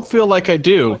don't feel like I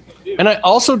do. And I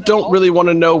also don't really want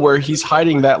to know where he's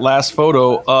hiding that last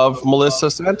photo of Melissa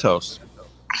Santos.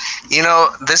 You know,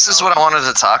 this is what I wanted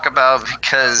to talk about,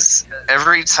 because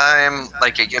every time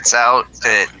like it gets out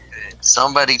that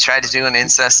somebody tried to do an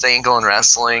incest angle in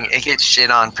wrestling, it gets shit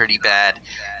on pretty bad.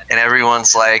 And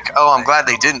everyone's like, oh, I'm glad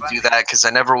they didn't do that because I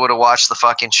never would have watched the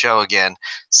fucking show again.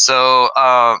 So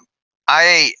I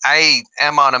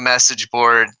am on a message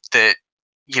board that,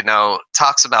 you know,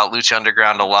 talks about Lucha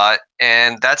Underground a lot,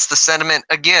 and that's the sentiment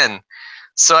again.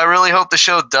 So I really hope the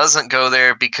show doesn't go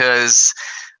there, because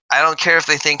I don't care if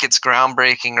they think it's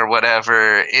groundbreaking or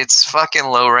whatever. It's fucking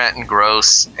low rent and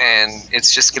gross, and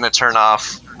it's just going to turn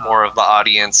off more of the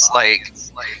audience. Like,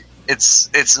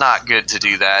 it's not good to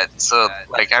do that. So,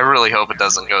 like, I really hope it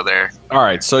doesn't go there. All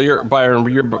right, so Byron,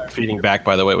 you're feeding back,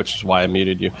 by the way, which is why I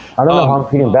muted you. I don't know how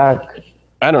I'm feeding back.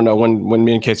 I don't know. When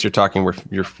me and Case are talking,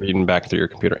 you're feeding back through your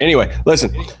computer. Anyway,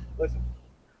 listen.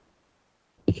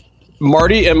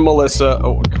 Marty and Melissa.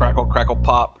 Oh, crackle, crackle,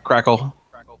 pop, crackle.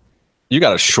 You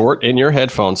got a short in your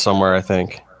headphones somewhere, I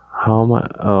think. How am I?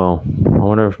 Oh, I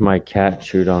wonder if my cat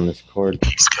chewed on this cord.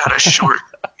 He's got a short.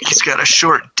 He's got a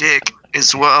short dick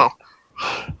as well.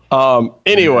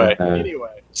 Anyway.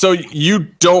 So you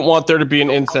don't want there to be an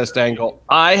incest angle.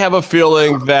 I have a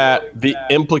feeling that the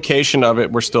implication of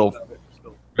it,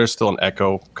 there's still an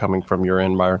echo coming from your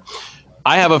end, Byron.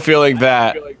 I have a feeling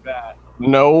that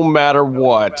no matter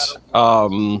what,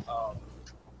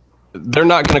 they're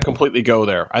not going to completely go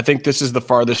there. I think this is the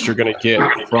farthest you're going to get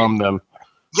from them.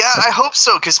 Yeah, I hope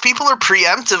so, because people are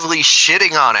preemptively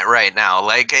shitting on it right now.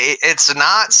 Like, it's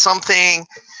not something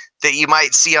that you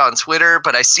might see on Twitter,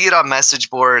 but I see it on message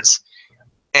boards,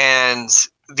 and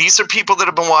these are people that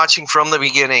have been watching from the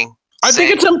beginning. I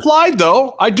think it's implied,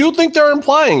 though. I do think they're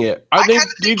implying it. I think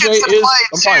DJ it's is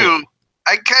implying too.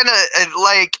 I kind of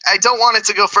like. I don't want it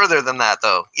to go further than that,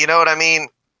 though. You know what I mean?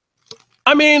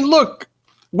 I mean, look,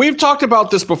 we've talked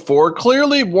about this before.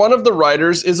 Clearly, one of the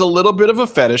writers is a little bit of a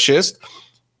fetishist.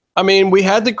 I mean, we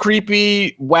had the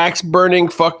creepy wax burning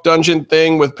fuck dungeon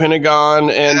thing with Pentagon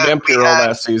and Vampiro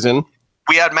last season.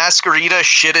 We had Masquerita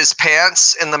shit his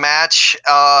pants in the match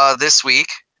this week.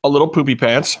 A little poopy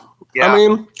pants. Yeah. I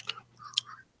mean,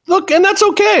 look, and that's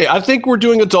okay. I think we're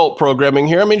doing adult programming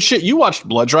here. I mean, shit, you watched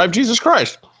Blood Drive, Jesus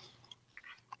Christ.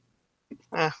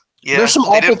 Yeah, there's some they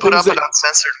awful didn't put up things an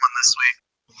uncensored one this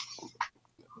week.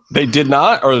 They did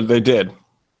not, or they did?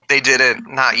 They didn't,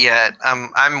 not yet.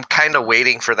 I'm kind of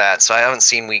waiting for that, so I haven't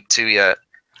seen week 2 yet.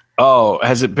 Oh,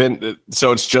 has it been?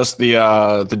 So it's just the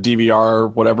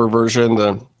DVR whatever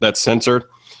version that's censored.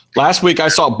 Last week I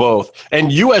saw both,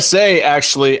 and USA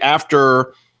actually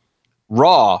after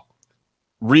Raw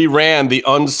reran the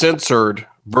uncensored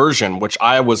version, which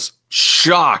I was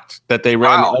shocked that they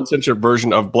ran the uncensored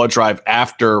version of Blood Drive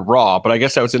after Raw. But I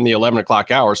guess that was in the 11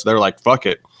 o'clock hour, so they're like, "Fuck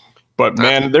it." But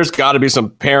man, there's got to be some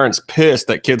parents pissed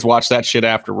that kids watch that shit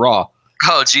after Raw.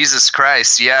 Oh, Jesus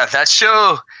Christ. Yeah, that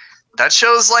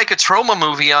show's like a trauma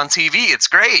movie on TV. It's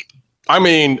great. I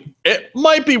mean, it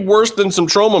might be worse than some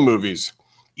trauma movies.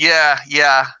 Yeah.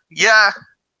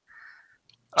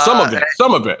 Some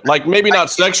of it. Like maybe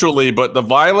not sexually, but the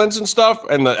violence and stuff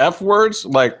and the F words,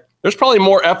 like there's probably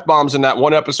more F bombs in that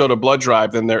one episode of Blood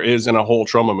Drive than there is in a whole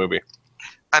trauma movie.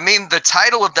 I mean, the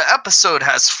title of the episode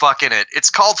has fuck in it. It's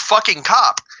called Fucking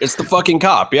Cop. It's the fucking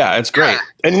cop. Yeah, it's great.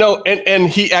 Yeah. And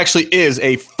he actually is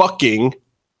a fucking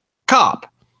cop.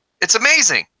 It's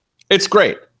amazing. It's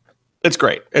great. It's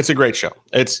great. It's a great show.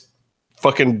 It's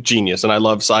fucking genius. And I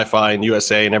love Sci-Fi and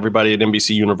USA and everybody at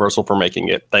NBC Universal for making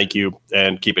it. Thank you.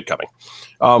 And keep it coming.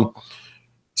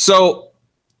 So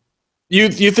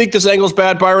you think this angle's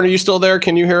bad, Byron? Are you still there?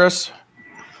 Can you hear us?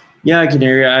 Yeah, I can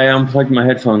hear you. I unplugged my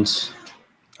headphones.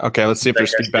 Okay, let's see if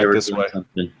there's feedback this way.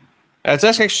 It's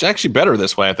actually better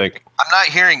this way, I think. I'm not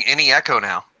hearing any echo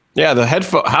now. Yeah,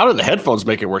 how did the headphones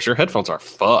make it worse? Your headphones are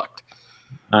fucked.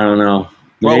 I don't know.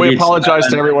 Well, Maybe we it's, apologize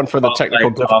to everyone for the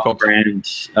technical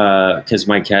difficulties. Because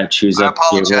my cat chews I up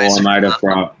cable. apologize I might have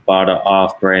bought an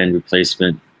off-brand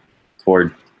replacement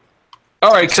cord.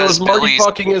 All right, so Because is Marty Billy's-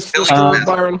 fucking his sister, Billy's-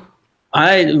 Byron?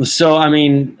 I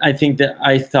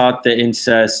thought the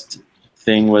incest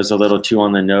thing was a little too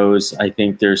on the nose. I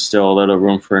think there's still a little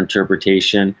room for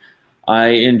interpretation. I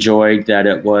enjoyed that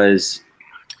it was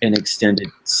an extended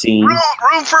scene.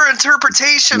 Room for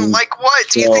interpretation. Like what?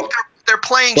 Do you think they're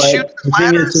playing But shoot the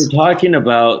thing is,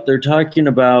 ladders? they're talking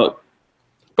about.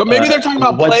 But maybe they're talking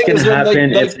about what's playing gonna as in,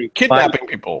 happen if like they kidnapping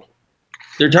people.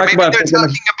 They're Or talking maybe about. they're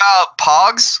talking about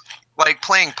pogs, like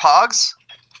playing pogs.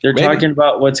 They're Maybe. talking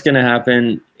about what's going to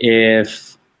happen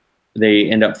if they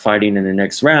end up fighting in the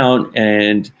next round,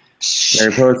 and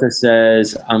Mariposa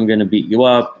says, "I'm going to beat you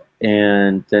up,"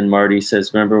 and then Marty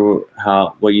says, "Remember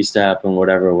what used to happen?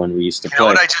 Whatever when we used to You know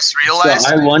play." what I just realized?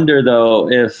 So I wonder though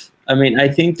if I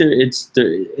think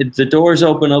the door's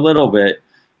open a little bit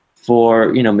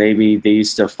for maybe they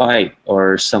used to fight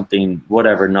or something,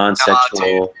 whatever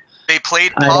non-sexual. They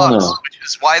played I don't pogs, know. which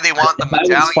is why they want the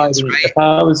medallions, right? If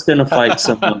I was going to fight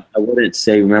someone, I wouldn't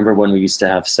say, "Remember when we used to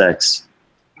have sex?"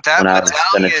 That when I was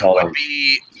gonna medallion tell would them.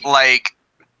 be like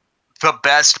the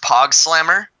best pog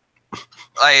slammer.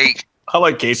 Like I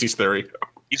like Casey's theory.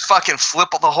 you fucking flip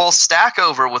the whole stack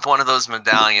over with one of those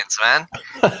medallions, man.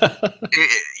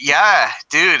 Yeah,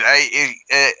 dude.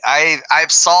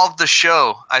 I've solved the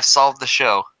show. I've solved the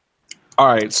show. All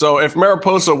right, so if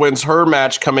Mariposa wins her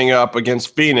match coming up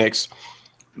against Phoenix,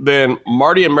 then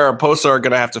Marty and Mariposa are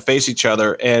going to have to face each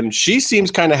other, and she seems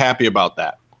kind of happy about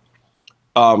that.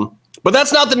 But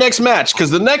that's not the next match, because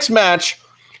the next match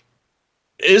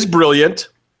is brilliant.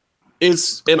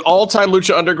 It's an all-time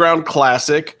Lucha Underground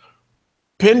classic.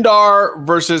 Pindar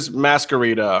versus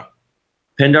Masquerita.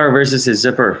 Pindar versus his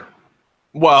zipper.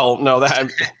 Well, no,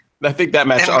 I think that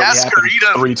match And already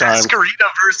happened 3 times. Masquerita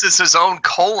versus his own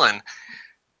colon.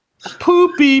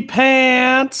 Poopy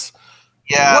pants.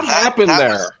 Yeah, What happened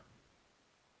there?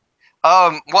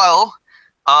 Pindar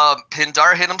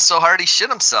hit him so hard he shit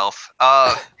himself.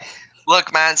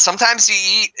 Look, man, sometimes you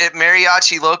eat at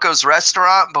Mariachi Loco's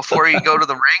restaurant before you go to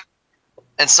the ring,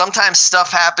 and sometimes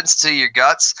stuff happens to your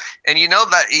guts, and you know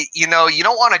that you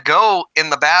don't want to go in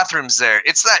the bathrooms there.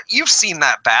 It's that you've seen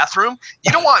that bathroom.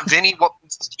 You don't want Vinny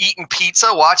eating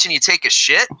pizza watching you take a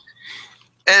shit.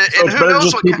 And, So and it's who better knows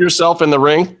just what keep yourself in the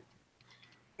ring?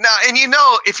 Now, and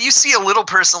if you see a little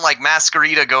person like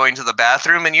Masquerita going to the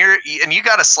bathroom and you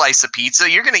got a slice of pizza,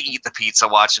 you're gonna eat the pizza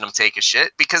watching him take a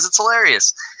shit because it's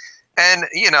hilarious. And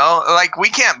like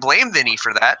we can't blame Vinny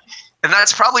for that. And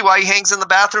that's probably why he hangs in the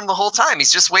bathroom the whole time.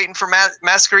 He's just waiting for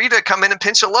Masquerita to come in and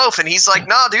pinch a loaf, and he's like,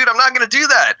 "No, dude, I'm not gonna do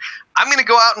that. I'm gonna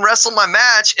go out and wrestle my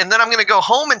match, and then I'm gonna go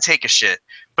home and take a shit."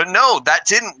 But no, that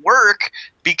didn't work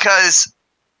because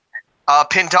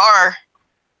Pindar,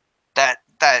 that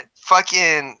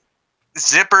fucking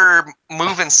zipper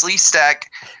moving sleeve stack,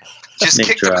 just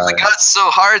kicked him in the guts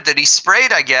so hard that he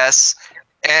sprayed, I guess.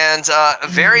 And a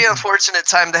very unfortunate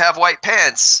time to have white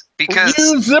pants because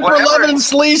you zipper whatever- loving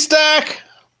slee stack.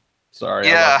 Sorry,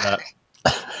 Yeah. I love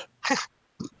that.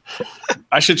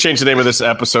 I should change the name of this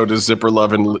episode to Zipper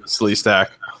Loving Slee Stack.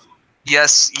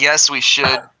 Yes, we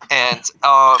should. And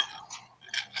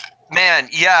man,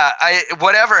 yeah,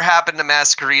 whatever happened to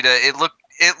Masquerita,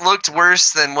 it looked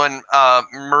worse than when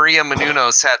Maria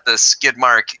Menounos had the skid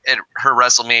mark at her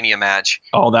WrestleMania match.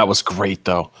 Oh, that was great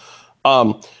though.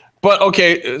 But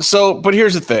okay, but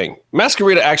here's the thing.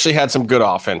 Masquerita actually had some good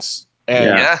offense. And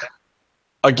Yeah.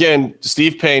 again,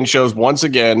 Steve Payne shows once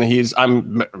again.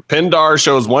 Pindar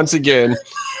shows once again.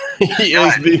 He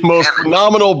is the most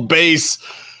phenomenal base.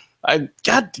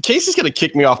 God, Casey's gonna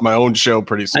kick me off my own show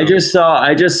pretty soon. I just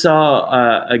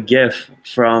saw a GIF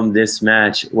from this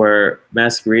match where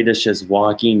Masquerita's just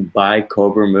walking by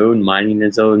Cobra Moon, minding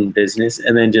his own business,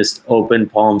 and then just open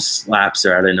palm slaps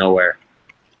her out of nowhere.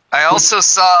 I also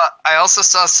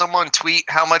saw someone tweet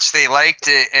how much they liked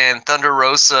it, and Thunder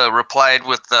Rosa replied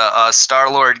with the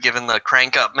Star-Lord giving the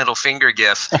crank up middle finger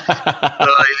gif.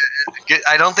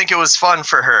 I don't think it was fun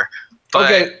for her. But,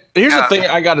 okay, here's the thing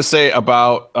I got to say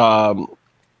about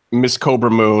Miss Cobra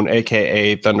Moon,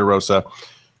 a.k.a. Thunder Rosa.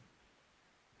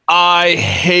 I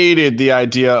hated the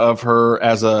idea of her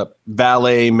as a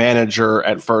valet manager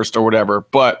at first or whatever,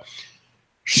 but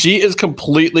she is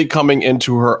completely coming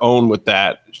into her own with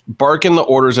that, barking the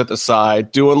orders at the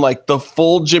side, doing like the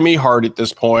full Jimmy Hart at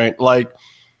this point. Like,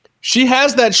 she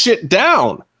has that shit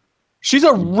down. She's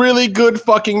a really good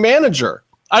fucking manager.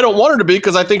 I don't want her to be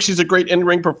because I think she's a great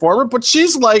in-ring performer, but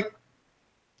she's like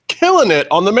killing it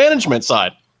on the management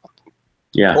side.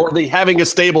 Yeah. Or the having a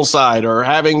stable side or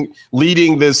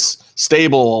leading this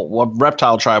stable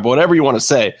reptile tribe, whatever you want to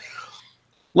say.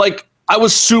 Like, I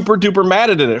was super duper mad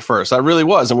at it at first. I really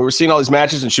was. And we were seeing all these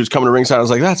matches and she was coming to ringside. I was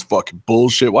like, that's fucking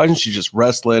bullshit. Why isn't she just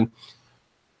wrestling?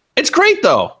 It's great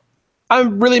though.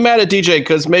 I'm really mad at DJ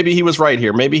because maybe he was right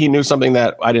here. Maybe he knew something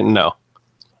that I didn't know.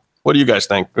 What do you guys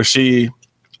think? Was she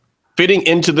fitting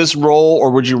into this role, or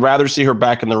would you rather see her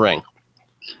back in the ring?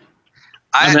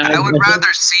 I would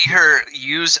rather see her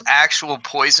use actual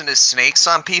poisonous snakes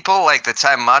on people, like the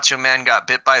time Macho Man got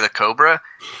bit by the cobra,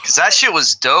 because that shit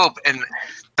was dope. And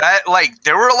that, like,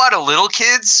 there were a lot of little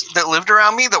kids that lived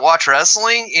around me that watch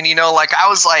wrestling, and like I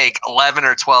was like 11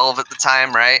 or 12 at the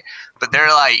time, right? But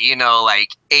they're like, like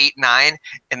 8, 9,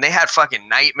 and they had fucking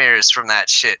nightmares from that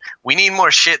shit. We need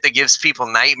more shit that gives people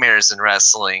nightmares in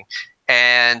wrestling.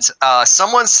 And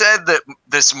someone said that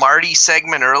this Marty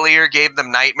segment earlier gave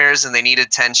them nightmares and they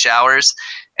needed 10 showers.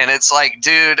 And it's like,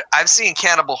 dude, I've seen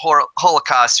Cannibal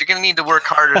Holocaust. You're going to need to work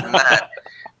harder than that.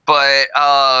 But,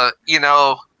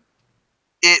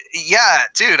 yeah,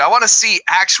 dude, I want to see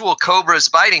actual cobras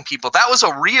biting people. That was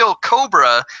a real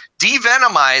cobra,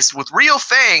 devenomized with real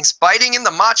fangs, biting in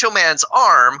the Macho Man's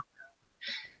arm.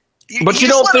 But you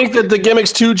don't think that the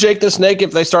gimmick's too Jake the Snake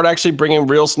if they start actually bringing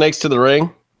real snakes to the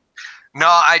ring? No,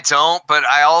 I don't. But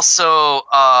I also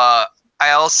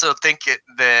think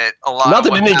that a lot. Not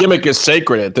that any gimmick is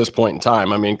sacred at this point in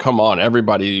time. I mean, come on,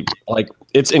 everybody. Like,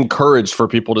 it's encouraged for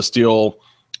people to steal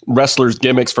wrestlers'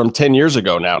 gimmicks from 10 years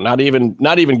ago now. Not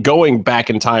even going back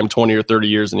in time 20 or 30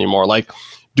 years anymore. Like,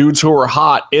 dudes who were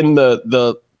hot in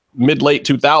the mid-late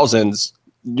 2000s,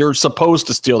 you're supposed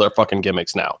to steal their fucking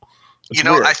gimmicks now. It's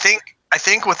weird. I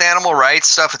think with animal rights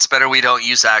stuff, it's better we don't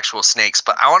use actual snakes.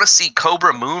 But I want to see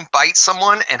Cobra Moon bite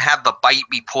someone and have the bite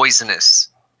be poisonous.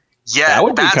 Yeah, that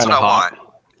would be that's what hot.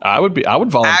 I would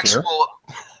volunteer.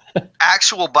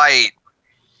 Actual bite,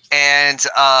 and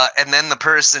then the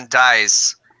person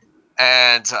dies.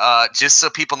 And just so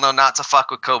people know not to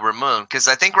fuck with Cobra Moon, because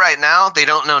I think right now they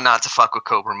don't know not to fuck with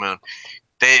Cobra Moon.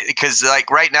 Because like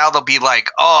right now they'll be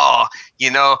like, oh,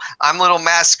 I'm little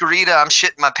Masquerita. I'm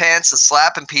shitting my pants and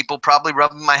slapping people, probably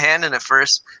rubbing my hand in it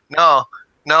first. No.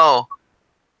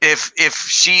 If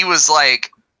she was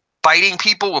like biting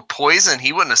people with poison,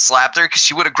 he wouldn't have slapped her because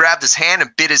she would have grabbed his hand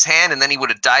and bit his hand, and then he would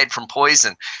have died from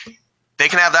poison. They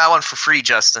can have that one for free,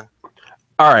 Justin.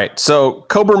 All right. So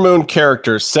Cobra Moon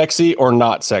character, sexy or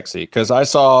not sexy? Because I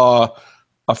saw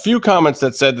a few comments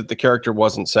that said that the character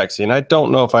wasn't sexy, and I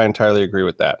don't know if I entirely agree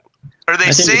with that. Are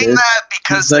they saying that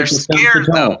because they're scared,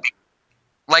 though?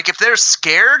 Like, if they're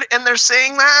scared and they're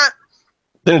saying that,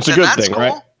 then it's a good thing, cool.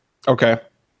 Right? Okay.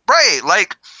 Right,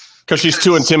 like... Because she's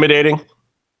too intimidating?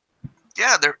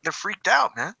 Yeah, they're freaked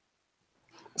out, man.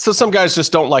 So some guys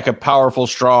just don't like a powerful,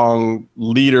 strong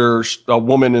leader, a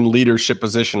woman in leadership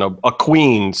position, a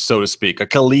queen, so to speak, a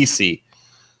Khaleesi.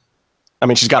 I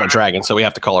mean, she's got a dragon, so we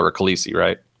have to call her a Khaleesi,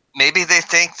 right? Maybe they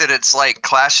think that it's like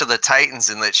Clash of the Titans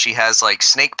and that she has like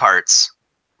snake parts.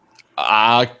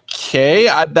 Okay,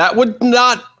 that would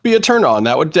not be a turn on.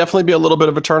 That would definitely be a little bit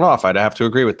of a turn off. I'd have to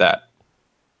agree with that.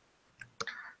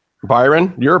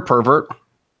 Byron, you're a pervert.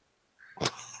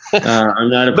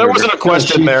 I'm not a pervert. There wasn't a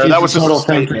question there. That was just total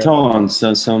thing for tone.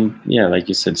 So like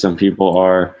you said, some people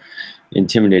are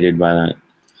intimidated by that.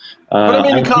 But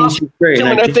I mean,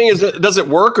 I think does it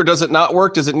work or does it not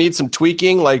work? Does it need some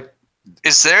tweaking? Like,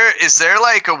 is there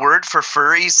like a word for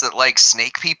furries that like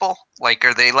snake people? Like,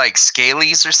 are they like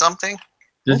scalies or something?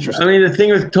 I mean, the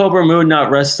thing with Cobra Moon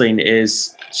not wrestling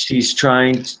is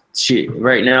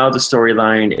right now the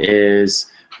storyline is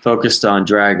focused on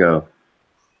Drago.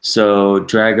 So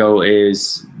Drago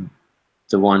is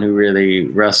the one who really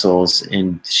wrestles,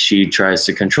 and she tries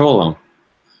to control him.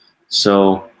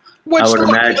 So I would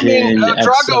imagine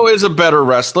Drago is a better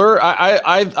wrestler.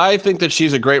 I think that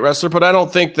she's a great wrestler, but I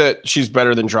don't think that she's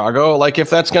better than Drago. Like, if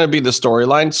that's going to be the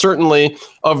storyline, certainly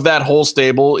of that whole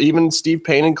stable, even Steve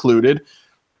Payne included,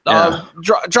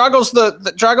 Drago's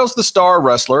the star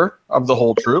wrestler of the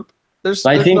whole troupe. There's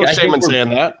no shame in saying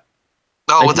that.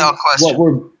 No, without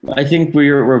question. I think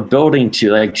we're building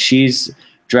to, like,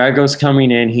 Drago's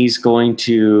coming in. He's going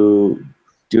to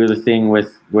do the thing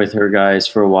with her guys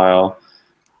for a while.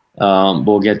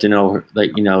 We'll get to know her,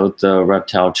 like, the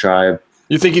reptile tribe.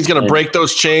 You think he's going to break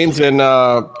those chains and go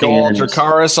all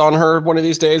Dracarys on her one of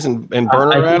these days and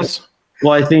burn her ass?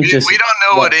 Well, I think we don't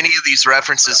know what any of these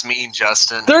references mean,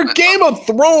 Justin. They're Game of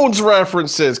Thrones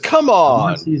references. Come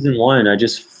on. Season 1. I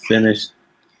just finished.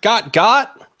 Got?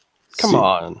 Come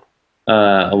on.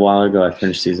 A while ago, I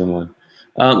finished season 1.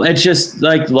 It's just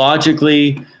like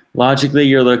logically,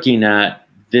 you're looking at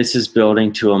this is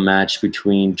building to a match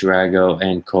between Drago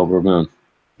and Cobra Moon.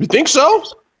 You think so?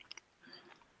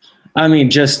 I mean,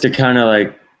 just to kind of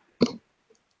like,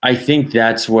 I think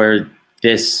that's where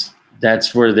this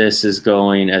is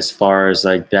going, as far as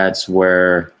like that's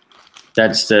the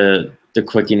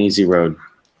quick and easy road.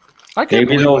 I can't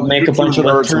Maybe they'll make a bunch of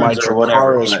left turns or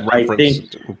whatever. I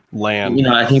think land.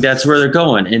 I think that's where they're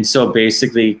going. And so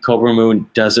basically, Cobra Moon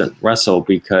doesn't wrestle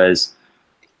because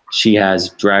she has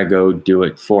Drago do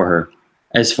it for her.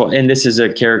 And this is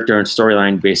a character and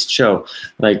storyline based show.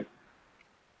 Like,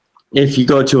 if you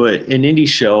go to an indie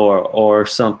show or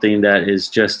something that is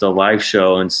just a live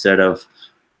show instead of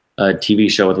a TV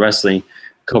show with wrestling,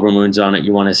 Cobra Moon's on it.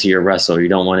 You want to see her wrestle. You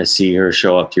don't want to see her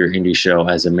show up to your indie show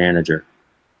as a manager.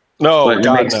 No, but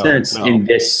it makes sense in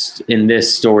this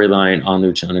storyline on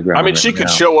Lucha Underground. I mean, she could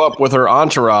show up with her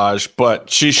entourage, but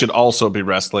she should also be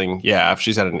wrestling. Yeah, if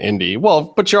she's at an indie.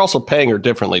 Well, but you're also paying her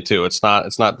differently too. It's not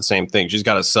the same thing. She's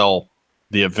got to sell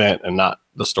the event and not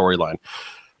the storyline.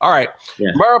 All right, yeah.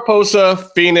 Mariposa,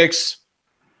 Phoenix,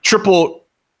 Triple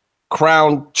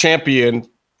Crown champion,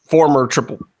 former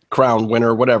Triple Crown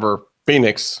winner, whatever.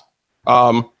 Phoenix,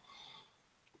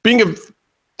 being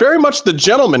very much the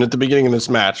gentleman at the beginning of this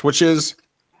match, which is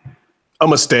a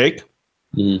mistake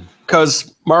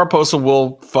because Mariposa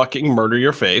will fucking murder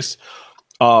your face.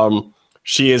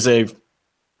 She is a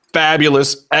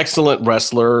fabulous, excellent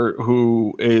wrestler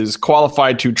who is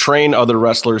qualified to train other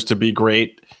wrestlers to be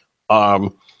great.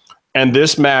 And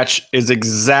this match is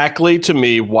exactly, to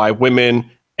me, why women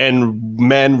and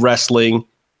men wrestling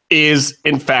is,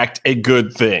 in fact, a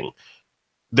good thing.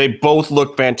 They both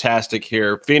look fantastic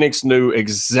here. Phoenix knew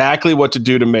exactly what to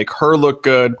do to make her look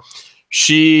good.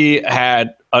 She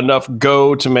had enough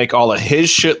go to make all of his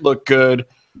shit look good.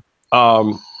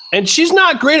 And she's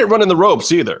not great at running the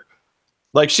ropes either.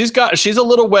 Like she's a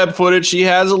little web-footed. She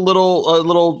has a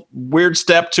little weird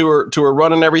step to her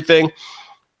run and everything.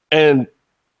 And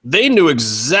they knew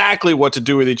exactly what to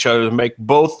do with each other to make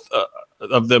both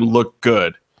of them look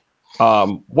good.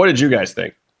 What did you guys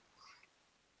think?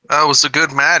 It was a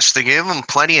good match. They gave him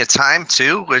plenty of time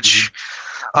too, which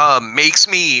makes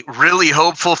me really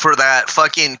hopeful for that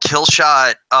fucking kill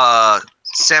shot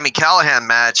Sami Callihan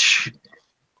match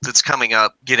that's coming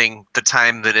up, getting the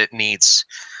time that it needs.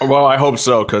 Well, I hope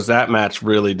so, because that match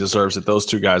really deserves it. Those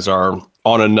two guys are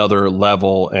on another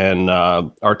level and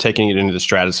are taking it into the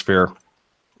stratosphere,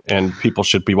 and people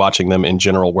should be watching them in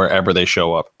general wherever they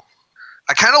show up.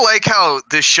 I kind of like how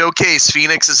this showcase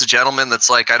Phoenix is a gentleman that's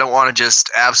like, I don't want to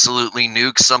just absolutely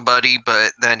nuke somebody,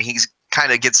 but then he's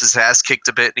kind of gets his ass kicked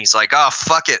a bit and he's like, oh,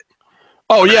 fuck it.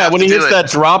 Oh, yeah, when he hits that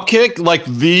drop kick, like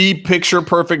the picture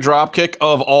perfect drop kick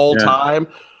of all time,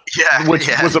 which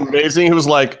was amazing. He was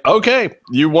like, okay,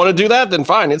 you want to do that? Then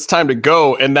fine, it's time to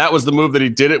go. And that was the move that he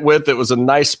did it with. It was a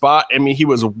nice spot. I mean, he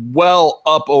was well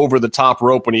up over the top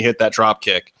rope when he hit that drop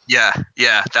kick. Yeah,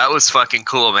 that was fucking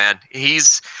cool, man.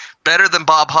 He's better than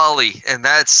Bob Holly, and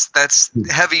that's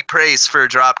heavy praise for a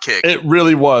drop kick. It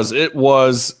really was. It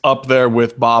was up there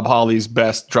with Bob Holly's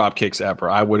best drop kicks ever.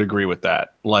 I would agree with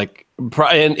that. Like,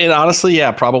 and honestly,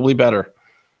 yeah, probably better.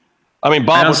 I mean,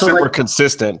 Bob was super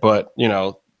consistent, but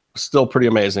still pretty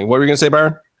amazing. What were you gonna say,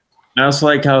 Byron? I also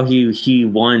like how he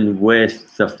won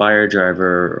with the fire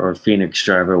driver or Phoenix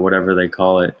driver, whatever they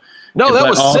call it. No, that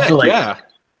was also sick. Yeah,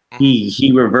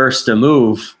 he reversed a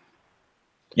move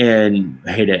and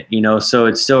hit it, so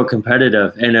it's still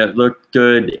competitive and it looked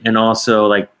good. And also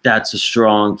like, that's a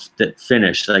strong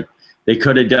finish. Like they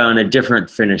could have done a different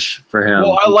finish for him.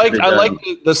 Well, I like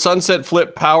the sunset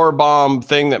flip power bomb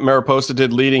thing that Mariposa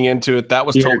did leading into it. That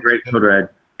was totally great. Code Red.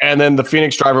 And then the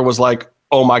Phoenix driver was like,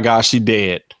 oh my gosh, she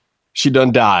dead. She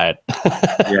done died.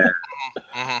 Yeah.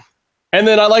 Mm-hmm. And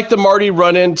then I like the Marty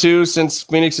run into, since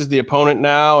Phoenix is the opponent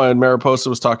now and Mariposa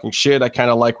was talking shit. I kind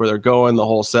of like where they're going, the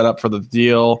whole setup for the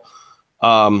deal.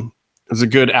 It was a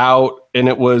good out, and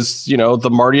it was, the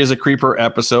Marty is a creeper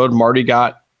episode.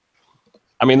 The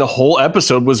whole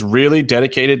episode was really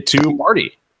dedicated to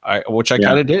Marty, which I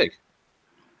kind of dig.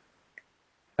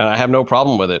 And I have no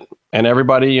problem with it. And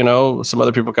everybody, some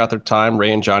other people got their time.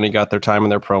 Ray and Johnny got their time in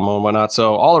their promo and whatnot.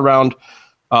 So all around,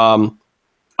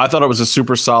 I thought it was a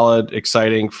super solid,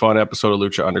 exciting, fun episode of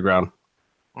Lucha Underground.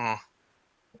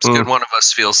 It's good one of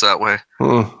us feels that way.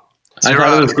 I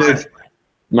thought it was good.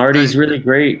 Marty's really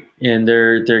great, and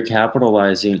they're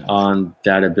capitalizing on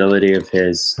that ability of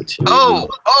his to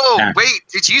act. Wait,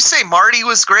 did you say Marty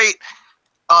was great?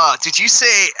 Did you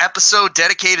say episode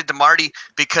dedicated to Marty?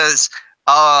 Because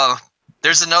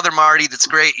there's another Marty that's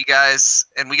great, you guys,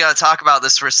 and we got to talk about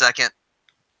this for a second.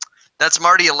 That's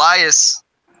Marty Elias,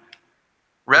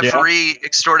 referee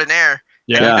extraordinaire.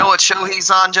 Yeah. You know what show he's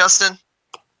on, Justin?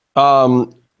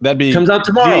 That'd be Comes out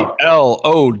tomorrow.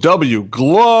 GLOW,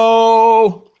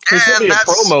 Glow. They sent And me a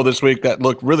that's- promo this week that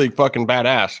looked really fucking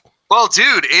badass. Well,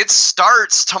 dude, it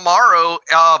starts tomorrow.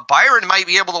 Byron might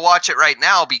be able to watch it right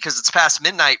now because it's past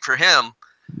midnight for him.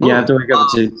 Yeah, I have to wake up at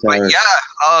 6 But hours.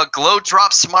 yeah, Glow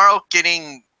drops tomorrow,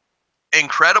 getting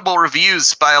incredible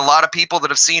reviews by a lot of people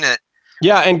that have seen it.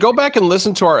 Yeah, and go back and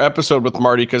listen to our episode with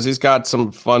Marty because he's got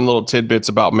some fun little tidbits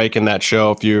about making that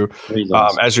show. If you,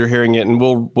 as you're hearing it, and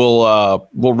we'll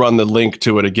run the link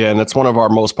to it again. It's one of our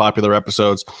most popular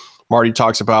episodes. Marty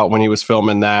talks about when he was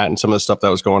filming that and some of the stuff that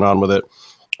was going on with it.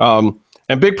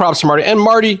 And big props to Marty. And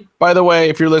Marty, by the way,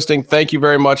 if you're listening, thank you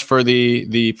very much for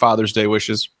the Father's Day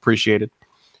wishes. Appreciate it.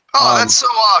 Oh, that's so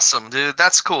awesome, dude.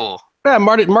 That's cool. Yeah,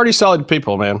 Marty's solid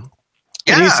people, man.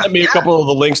 Yeah, and he sent me a couple of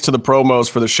the links to the promos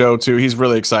for the show too. He's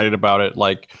really excited about it.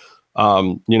 Like,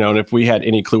 and if we had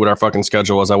any clue what our fucking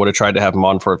schedule was, I would have tried to have him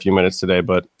on for a few minutes today,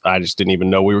 but I just didn't even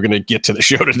know we were going to get to the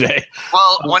show today.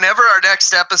 Well, whenever our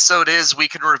next episode is, we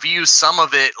can review some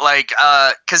of it, like,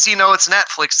 because it's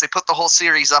Netflix. They put the whole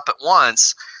series up at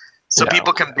once, so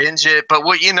people can binge it. But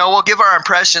we'll give our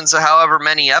impressions of however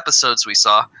many episodes we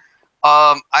saw.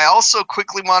 I also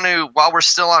quickly want to, while we're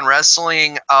still on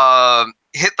wrestling,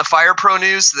 hit the Fire Pro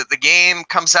news that the game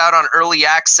comes out on early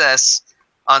access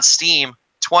on Steam,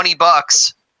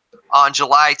 $20 on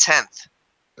July 10th.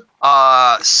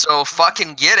 So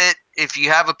fucking get it. If you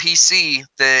have a PC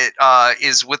that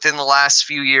is within the last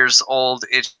few years old,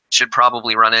 it should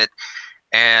probably run it.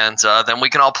 And then we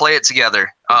can all play it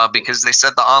together because they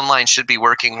said the online should be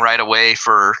working right away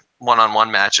for one-on-one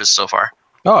matches so far.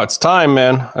 Oh, it's time,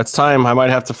 man. It's time. I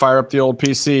might have to fire up the old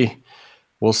PC.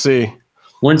 We'll see.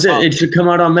 When's it? It should come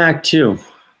out on Mac too.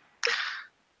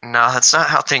 No, that's not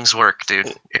how things work,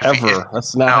 dude.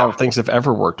 That's not how things have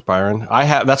ever worked, Byron.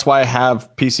 That's why I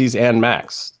have PCs and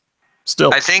Macs.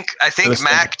 Still, I think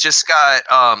Mac just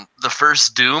got the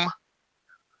first Doom.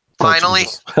 Finally,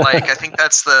 I think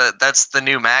that's the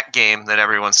new Mac game that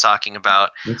everyone's talking about.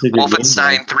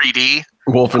 Wolfenstein 3D.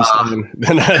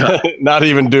 Wolfenstein, not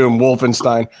even Doom.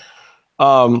 Wolfenstein.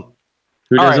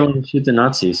 Who doesn't want to shoot the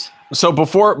Nazis? So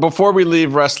before we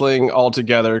leave wrestling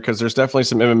altogether, because there's definitely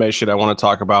some MMA shit I want to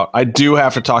talk about. I do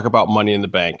have to talk about Money in the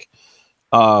Bank.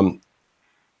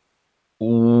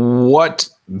 What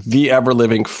the ever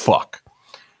living fuck?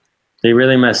 They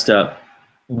really messed up.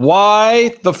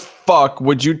 Why the fuck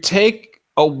would you take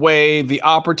away the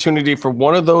opportunity for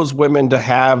one of those women to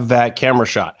have that camera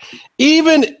shot?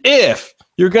 Even if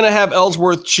you're going to have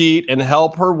Ellsworth cheat and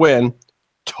help her win,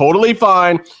 totally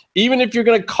fine. Even if you're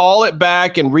going to call it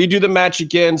back and redo the match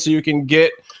again so you can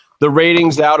get the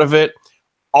ratings out of it,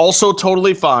 also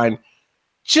totally fine.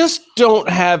 Just don't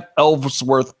have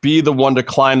Ellsworth be the one to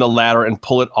climb the ladder and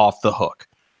pull it off the hook.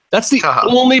 That's the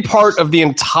only part of the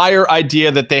entire idea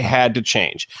that they had to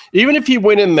change. Even if he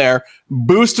went in there,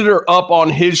 boosted her up on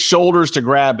his shoulders to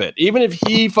grab it, even if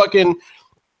he fucking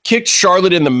kicked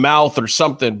Charlotte in the mouth or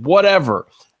something, whatever.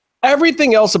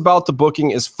 Everything else about the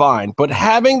booking is fine, but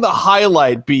having the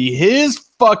highlight be his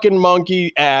fucking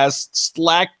monkey ass,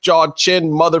 slack-jawed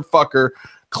chin motherfucker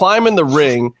climbing the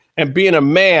ring and being a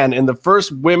man in the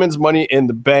first women's Money in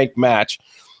the Bank match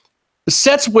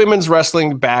sets women's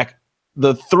wrestling back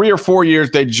the 3 or 4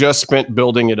 years they just spent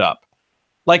building it up.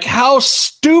 Like, how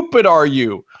stupid are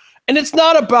you? And it's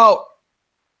not about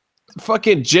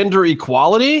fucking gender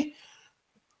equality.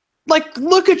 Like,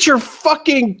 look at your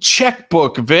fucking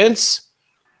checkbook, Vince.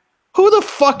 Who the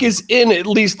fuck is in at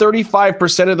least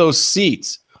 35% of those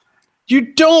seats?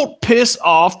 You don't piss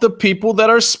off the people that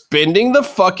are spending the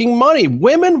fucking money.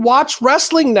 Women watch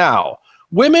wrestling now.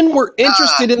 Women were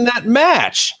interested in that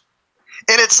match.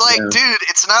 And it's like, dude,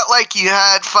 it's not like you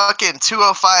had fucking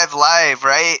 205 Live,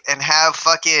 right? And have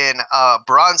fucking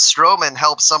Braun Strowman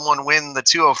help someone win the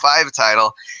 205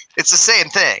 title. It's the same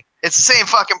thing. It's the same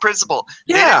fucking principle.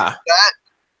 Yeah.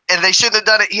 And they shouldn't have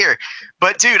done it here.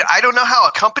 But, dude, I don't know how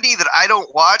a company that I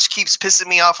don't watch keeps pissing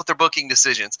me off with their booking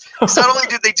decisions. Because not only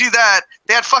did they do that,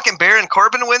 they had fucking Baron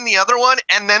Corbin win the other one,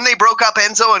 and then they broke up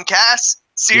Enzo and Cass.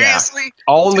 Seriously? Yeah.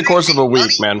 All in the course of a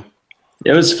week, man.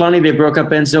 It was funny. They broke up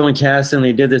Enzo and Cass, and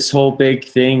they did this whole big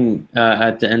thing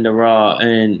at the end of Raw.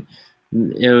 And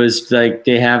it was like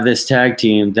they have this tag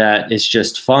team that is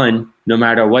just fun no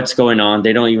matter what's going on.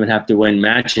 They don't even have to win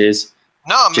matches.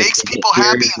 No, it makes people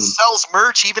happy and sells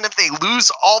merch even if they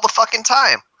lose all the fucking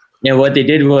time. Yeah, what they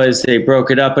did was they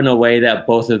broke it up in a way that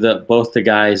both the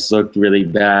guys looked really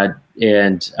bad.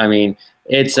 And I mean,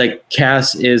 it's like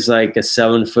Cass is like a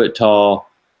 7 foot tall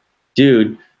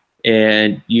dude,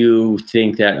 and you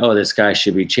think that, oh, this guy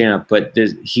should be champ, but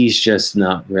he's just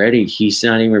not ready. He's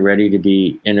not even ready to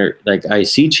be like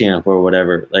IC champ or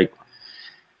whatever. Like,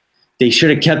 they should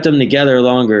have kept them together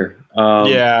longer.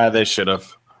 Yeah, they should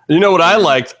have. You know what I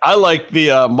liked? I liked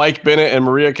the Mike Bennett and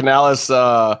Maria Canales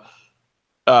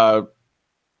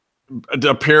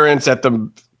appearance at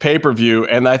the pay-per-view,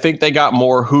 and I think they got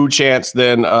more Who chants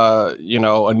than a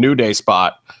New Day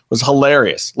spot. It was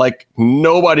hilarious. Like,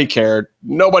 nobody cared.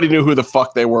 Nobody knew who the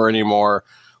fuck they were anymore.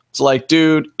 It's like,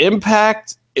 dude,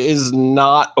 Impact is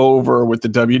not over with the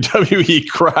WWE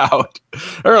crowd.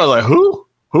 Everyone's like, who?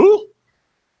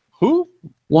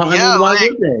 Well, Yeah, why like-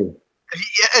 would they?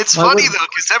 Yeah, it's Why funny would- though,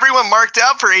 because everyone marked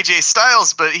out for AJ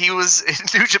Styles, but he was in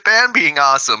New Japan being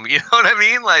awesome. You know what I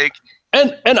mean? Like,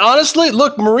 And honestly,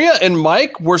 look, Maria and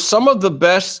Mike were some of the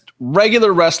best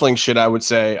regular wrestling shit, I would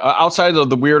say, outside of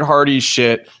the Weird Hardy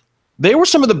shit. They were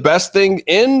some of the best thing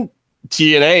in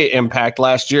TNA Impact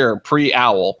last year,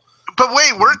 pre-Owl. but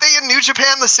wait, weren't they in New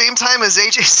Japan the same time as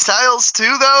AJ Styles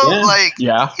too? Though, Yeah. like,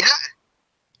 Yeah.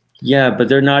 Yeah, but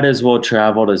they're not as well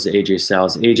traveled as AJ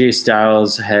Styles. AJ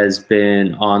Styles has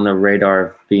been on the radar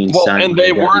of being Well, signed. and by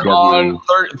they weren't WWE. on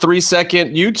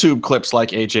 3-second YouTube clips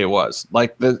like AJ was.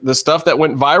 Like the stuff that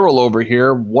went viral over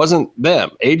here wasn't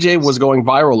them. AJ was going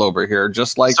viral over here,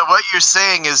 just like so what you're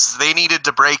saying is they needed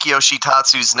to break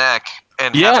Yoshitatsu's neck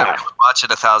and have Yeah. him watch it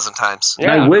 1,000 times.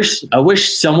 I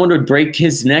wish someone would break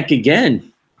his neck again.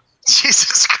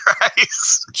 Jesus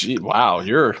Christ! Gee, wow,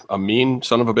 you're a mean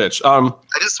son of a bitch. I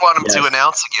just want him to Yes.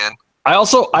 announce again. I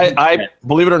also, I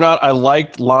believe it or not, I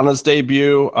liked Lana's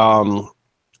debut.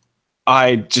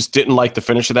 I just didn't like the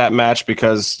finish of that match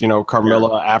because,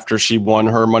 Carmella, after she won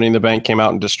her Money in the Bank, came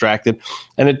out and distracted.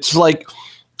 And it's like,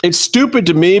 it's stupid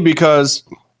to me because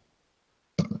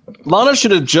Lana should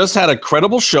have just had a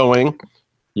credible showing.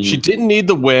 She didn't need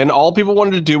the win. All people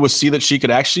wanted to do was see that she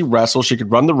could actually wrestle. She could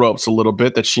run the ropes a little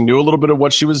bit, that she knew a little bit of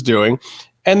what she was doing.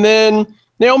 And then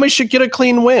Naomi should get a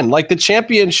clean win. Like, the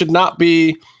champion should not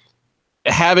be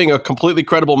having a completely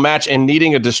credible match and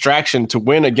needing a distraction to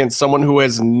win against someone who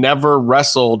has never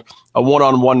wrestled a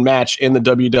one-on-one match in the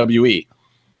WWE.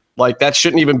 Like, that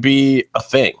shouldn't even be a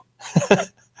thing.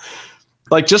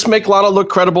 Like, just make Lana look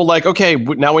credible. Like, okay,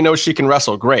 now we know she can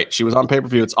wrestle. Great. She was on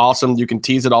pay-per-view. It's awesome. You can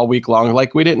tease it all week long.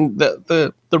 Like, we didn't,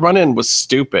 the run-in was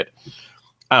stupid.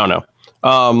 I don't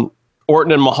know.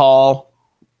 Orton and Mahal,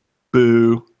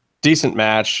 boo. Decent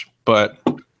match, but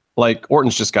like,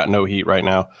 Orton's just got no heat right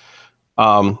now.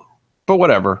 But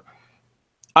whatever.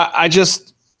 I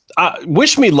just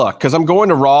wish me luck because I'm going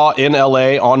to Raw in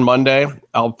LA on Monday.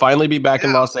 I'll finally be back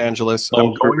in Los Angeles.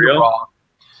 Oh, I'm for going real? to Raw.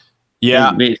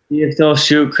 Yeah. See if they'll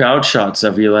shoot crowd shots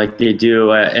of you like they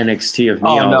do at NXT of me.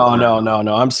 Oh all the time.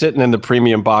 no. I'm sitting in the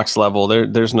premium box level.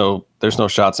 There's no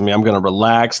shots of me. I'm going to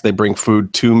relax. They bring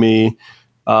food to me.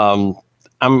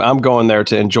 I'm going there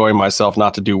to enjoy myself,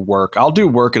 not to do work. I'll do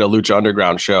work at a Lucha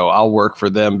Underground show. I'll work for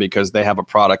them because they have a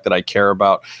product that I care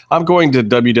about. I'm going to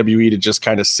WWE to just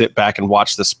kind of sit back and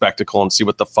watch the spectacle and see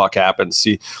what the fuck happens.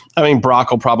 Brock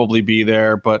will probably be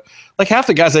there, but like half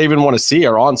the guys I even want to see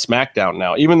are on SmackDown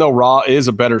now. Even though Raw is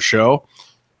a better show,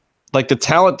 like the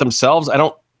talent themselves,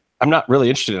 I'm not really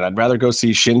interested in. I'd rather go see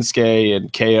Shinsuke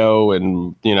and KO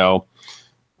and,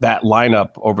 that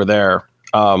lineup over there.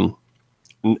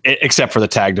 Except for the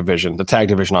tag division. The tag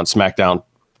division on SmackDown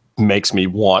makes me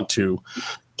want to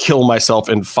kill myself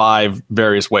in 5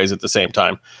 various ways at the same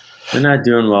time. They're not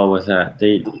doing well with that.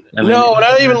 And I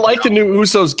don't even like the new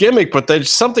Usos gimmick, but there's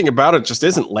something about it just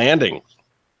isn't landing.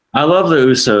 I love the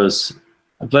Usos,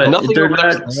 but Nothing they're over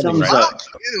there's not landing, sums right? up.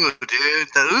 Fuck you, dude.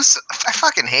 The I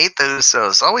fucking hate the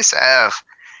Usos. Always have.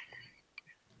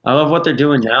 I love what they're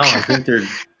doing now. I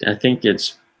think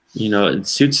it's it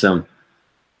suits them.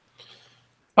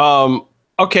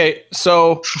 Okay,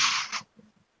 so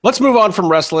let's move on from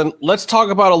wrestling. Let's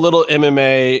talk about a little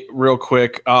MMA real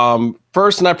quick.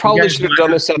 First, and I probably should have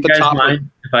done this at the top.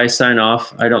 If I sign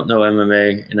off, I don't know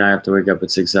MMA, and I have to wake up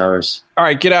at 6 hours. All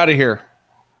right, get out of here.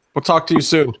 We'll talk to you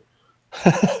soon.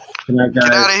 Good night, Get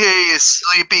guys. out of here, you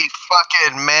sleepy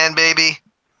fucking man, baby.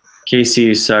 Casey,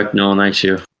 you suck. No one likes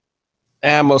you.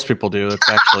 Most people do. That's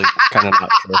actually kind of not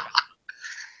true.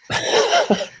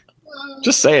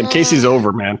 Just saying, Casey's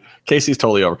over, man. Casey's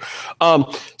totally over.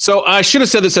 So I should have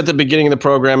said this at the beginning of the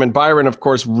program, and Byron, of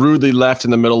course, rudely left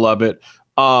in the middle of it.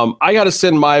 I got to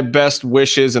send my best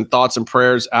wishes and thoughts and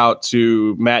prayers out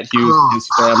to Matt Hughes and his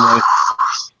family.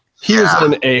 He was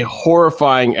in a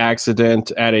horrifying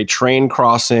accident at a train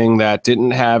crossing that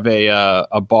didn't have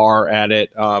a bar at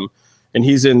it, and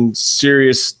he's in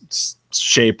serious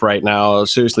shape right now,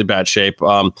 seriously bad shape.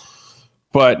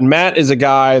 But Matt is a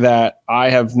guy that I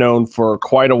have known for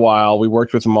quite a while. We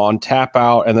worked with him on Tap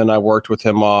Out, and then I worked with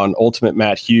him on Ultimate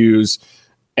Matt Hughes.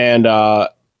 And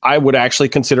I would actually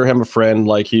consider him a friend.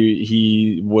 Like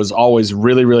he was always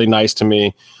really, really nice to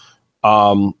me.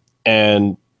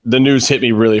 And the news hit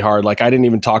me really hard. Like I didn't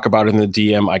even talk about it in the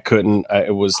DM. I couldn't.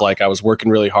 It was like I was working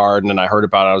really hard, and then I heard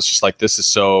about it. I was just like, this is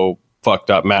so fucked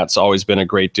up. Matt's always been a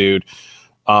great dude.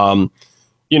 And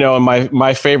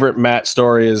my favorite Matt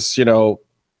story is,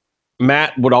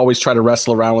 Matt would always try to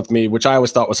wrestle around with me, which I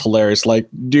always thought was hilarious. Like,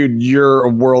 dude, you're a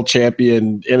world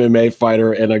champion MMA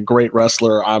fighter and a great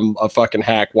wrestler. I'm a fucking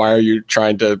hack. Why are you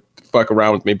trying to fuck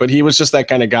around with me? But he was just that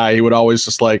kind of guy. He would always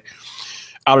just like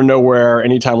out of nowhere,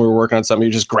 anytime we were working on something,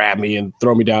 he'd just grab me and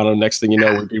throw me down. And the next thing you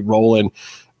know, we'd be rolling.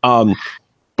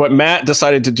 But Matt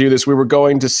decided to do this. We were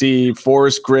going to see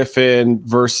Forrest Griffin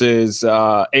versus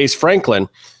Ace Franklin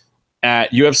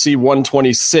at UFC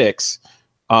 126.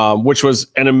 Which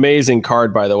was an amazing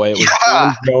card, by the way. It was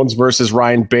Jon Jones versus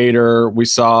Ryan Bader. We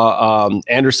saw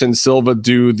Anderson Silva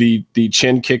do the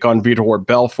chin kick on Vitor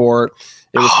Belfort.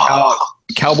 It was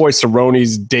Cowboy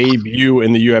Cerrone's debut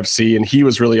in the UFC, and he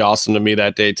was really awesome to me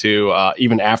that day too.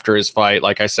 Even after his fight,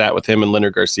 like I sat with him and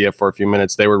Leonard Garcia for a few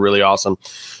minutes. They were really awesome.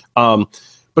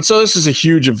 But so this is a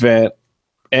huge event.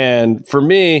 And for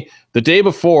me, the day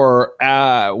before,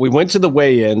 we went to the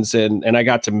weigh-ins, and I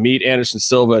got to meet Anderson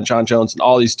Silva and Jon Jones and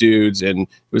all these dudes, and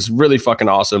it was really fucking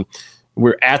awesome.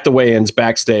 We're at the weigh-ins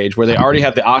backstage where they already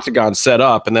had the octagon set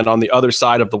up, and then on the other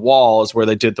side of the wall is where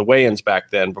they did the weigh-ins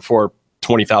back then before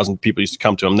 20,000 people used to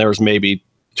come to them. There was maybe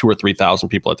 2,000 or 3,000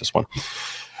 people at this one.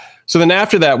 So then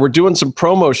after that, we're doing some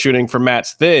promo shooting for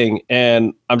Matt's thing,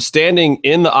 and I'm standing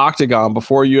in the octagon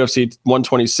before UFC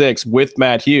 126 with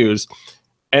Matt Hughes.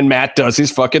 And Matt does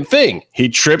his fucking thing. He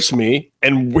trips me,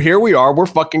 and here we are. We're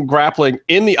fucking grappling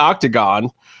in the octagon.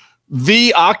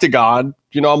 The octagon.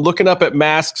 I'm looking up at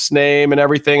Mask's name and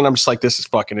everything, and I'm just like, this is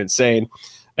fucking insane.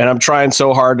 And I'm trying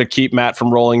so hard to keep Matt from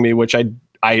rolling me, which I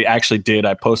actually did.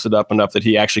 I posted up enough that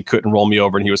he actually couldn't roll me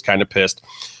over, and he was kind of pissed.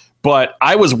 But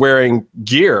I was wearing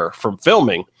gear from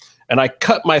filming, and I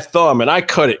cut my thumb, and I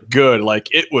cut it good.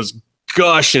 Like, it was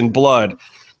gushing blood.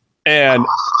 And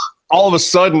all of a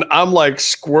sudden, I'm like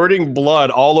squirting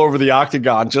blood all over the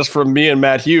octagon just from me and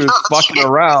Matt Hughes fucking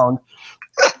around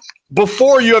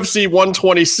before UFC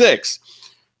 126.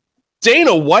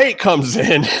 Dana White comes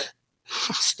in,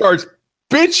 starts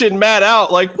bitching Matt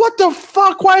out like, what the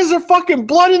fuck? Why is there fucking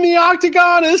blood in the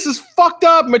octagon? This is fucked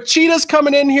up. Machida's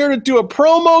coming in here to do a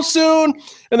promo soon,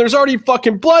 and there's already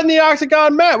fucking blood in the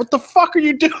octagon. Matt, what the fuck are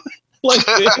you doing? Like,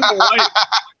 Dana White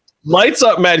lights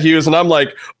up Matt Hughes, and I'm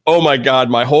like, oh my God,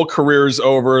 my whole career is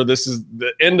over. This is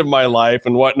the end of my life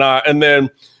and whatnot. And then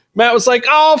Matt was like,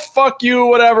 oh, fuck you,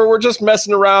 whatever. We're just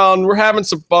messing around. We're having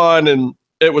some fun. And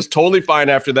it was totally fine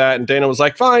after that. And Dana was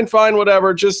like, fine,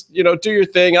 whatever. Just, do your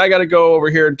thing. I got to go over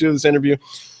here and do this interview.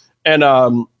 And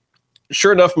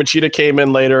sure enough, Machida came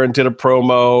in later and did a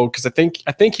promo because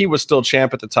I think he was still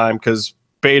champ at the time because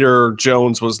Bader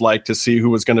Jones was like to see who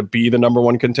was going to be the number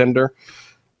one contender.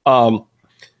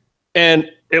 And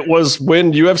it was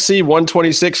when UFC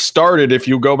 126 started. If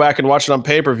you go back and watch it on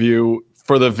pay-per-view,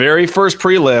 for the very first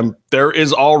prelim, there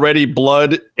is already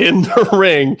blood in the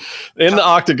ring, in the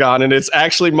octagon, and it's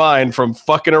actually mine from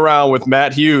fucking around with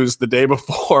Matt Hughes the day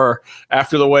before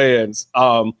after the weigh-ins.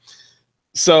 And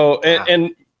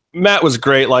Matt was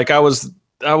great. Like I was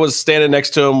standing next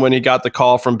to him when he got the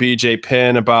call from BJ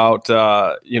Penn about,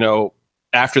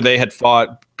 after they had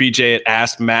fought, BJ had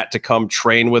asked Matt to come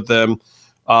train with them.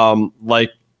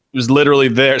 He was literally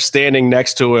there standing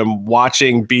next to him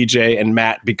watching BJ and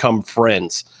Matt become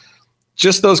friends.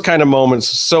 Just those kind of moments,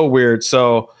 so weird.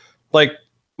 So like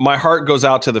my heart goes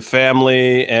out to the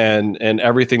family and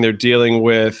everything they're dealing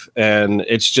with. And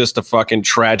it's just a fucking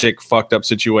tragic, fucked up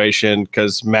situation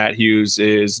because Matt Hughes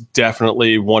is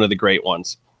definitely one of the great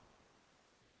ones.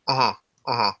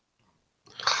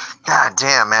 God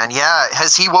damn, man. Yeah.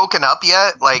 Has he woken up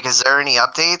yet? Like, is there any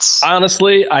updates?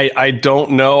 Honestly, I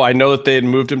don't know. I know that they had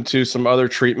moved him to some other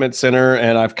treatment center,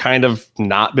 and I've kind of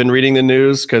not been reading the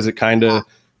news because it kind of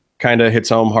hits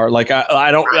home hard. Like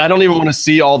I don't even want to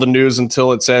see all the news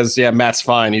until it says, yeah, Matt's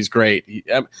fine. He's great.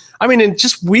 And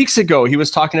just weeks ago, he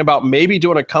was talking about maybe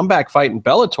doing a comeback fight in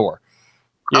Bellator.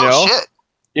 Shit.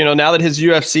 Now that his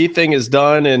UFC thing is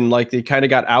done and like he kind of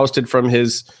got ousted from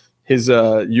his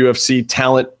UFC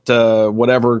talent,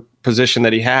 whatever position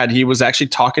that he had, he was actually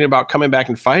talking about coming back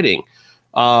and fighting,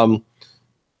 and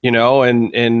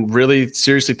really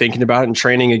seriously thinking about it and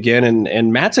training again.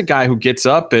 And Matt's a guy who gets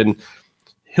up and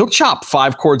he'll chop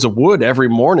 5 cords of wood every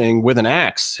morning with an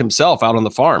axe himself out on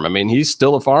the farm. I mean, he's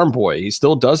still a farm boy. He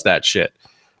still does that shit.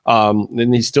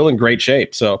 And he's still in great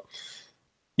shape. So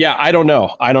yeah, I don't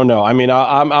know. I mean,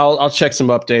 I'll check some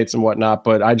updates and whatnot,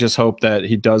 but I just hope that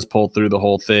he does pull through the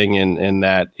whole thing and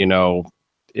that,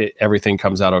 everything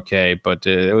comes out okay. But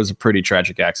it was a pretty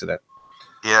tragic accident.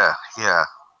 Yeah.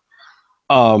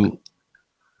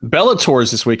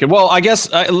 Bellator's this weekend. Well, I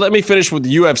guess let me finish with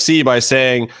the UFC by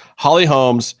saying Holly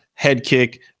Holmes, head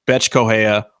kick, Betch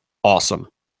Kohea, awesome.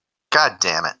 God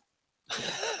damn it.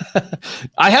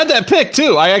 I had that pick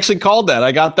too. I actually called that.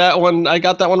 I got that one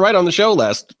right on the show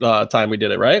last time we did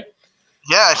it, right?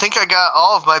 Yeah, I think I got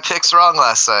all of my picks wrong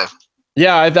last time.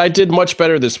 Yeah, I did much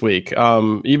better this week.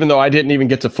 Even though I didn't even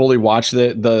get to fully watch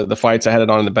the fights, I had it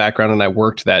on in the background and I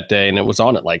worked that day and it was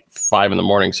on at like 5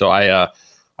 a.m. So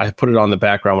I put it on the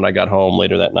background when I got home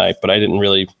later that night, but I didn't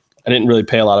really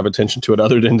pay a lot of attention to it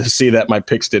other than to see that my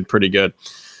picks did pretty good.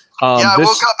 I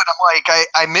woke up and I'm like,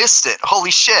 I missed it.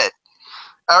 Holy shit.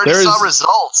 I already saw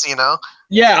results,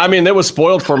 Yeah, I mean, it was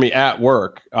spoiled for me at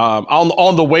work.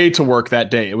 On the way to work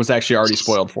that day, it was actually already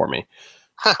spoiled for me.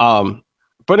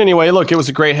 But anyway, look, it was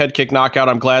a great head kick knockout.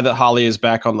 I'm glad that Holly is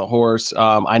back on the horse.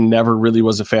 I never really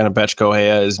was a fan of Betch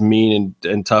Kohea, as mean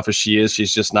and tough as she is.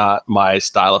 She's just not my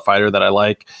style of fighter that I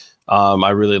like.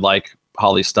 I really like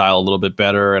Holly's style a little bit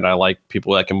better, and I like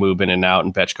people that can move in and out,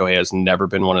 and Betch Kohea has never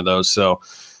been one of those. So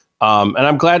and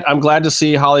I'm glad to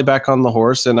see Holly back on the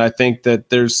horse, and I think that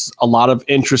there's a lot of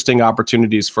interesting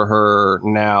opportunities for her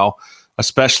now,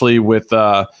 especially with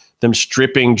them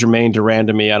stripping Jermaine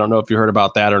Durandamy. I don't know if you heard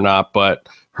about that or not, but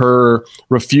her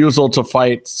refusal to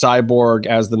fight Cyborg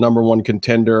as the number 1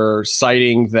 contender,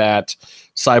 citing that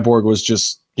Cyborg was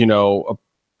just, a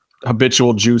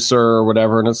habitual juicer or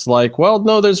whatever. And it's like, well,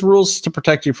 no, there's rules to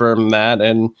protect you from that.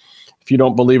 And if you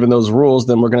don't believe in those rules,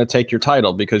 then we're going to take your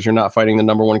title because you're not fighting the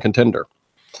number 1 contender.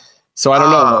 So I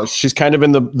don't know. She's kind of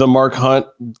in the Mark Hunt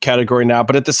category now,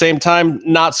 but at the same time,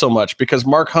 not so much, because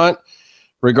Mark Hunt,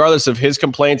 regardless of his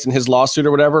complaints and his lawsuit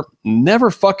or whatever, never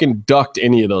fucking ducked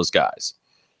any of those guys.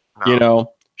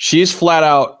 No. She's flat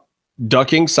out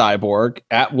ducking Cyborg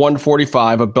at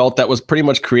 145, a belt that was pretty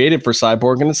much created for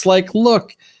Cyborg. And it's like,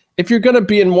 look, if you're going to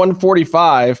be in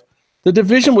 145, the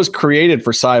division was created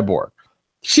for Cyborg.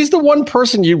 She's the one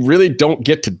person you really don't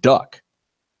get to duck.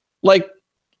 Like,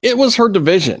 it was her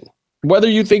division. Whether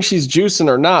you think she's juicing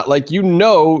or not, like, you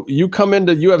come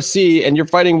into UFC and you're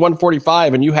fighting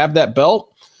 145 and you have that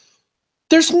belt,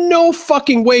 there's no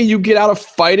fucking way you get out of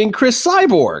fighting Chris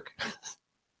Cyborg.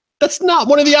 That's not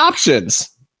one of the options.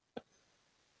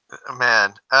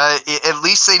 Man, at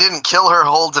least they didn't kill her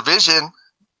whole division.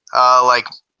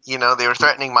 They were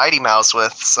threatening Mighty Mouse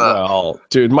with. So. Well,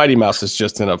 dude, Mighty Mouse is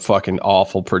just in a fucking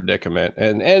awful predicament.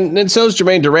 And so is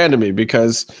Jermaine Durandamy,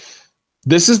 because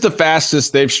this is the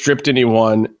fastest they've stripped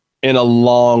anyone in a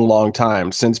long, long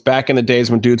time. Since back in the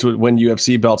days when dudes would win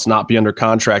UFC belts, not be under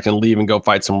contract and leave and go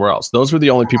fight somewhere else. Those were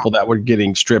the only people that were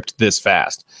getting stripped this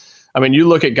fast. I mean, you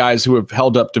look at guys who have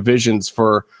held up divisions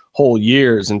for whole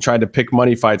years and tried to pick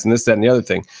money fights and this, that, and the other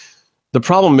thing. The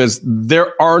problem is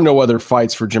there are no other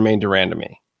fights for Jermaine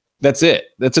Durandamy. That's it.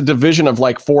 That's a division of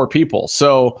like 4 people.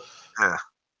 So,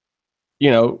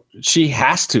 she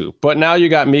has to. But now you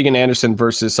got Megan Anderson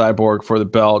versus Cyborg for the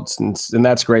belts. And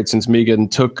that's great since Megan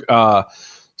took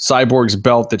Cyborg's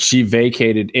belt that she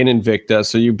vacated in Invicta.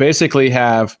 So you basically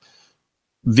have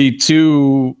the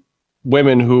 2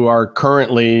 women who are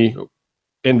currently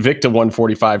Invicta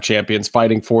 145 champions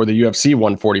fighting for the UFC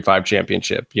 145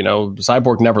 championship.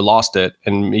 Cyborg never lost it,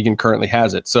 and Megan currently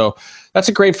has it. So that's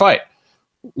a great fight.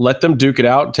 Let them duke it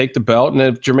out, take the belt, and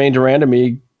if Jermaine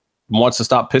Durandamy wants to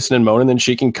stop pissing and moaning, then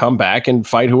she can come back and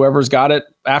fight whoever's got it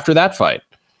after that fight.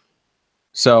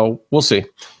 So we'll see.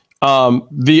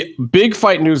 The big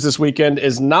fight news this weekend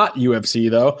is not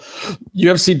UFC, though.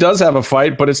 UFC does have a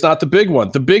fight, but it's not the big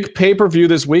one. The big pay-per-view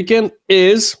this weekend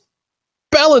is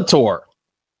Bellator.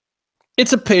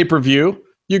 It's a pay-per-view.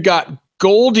 You got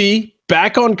Goldie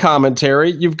back on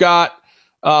commentary. You've got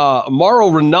Mauro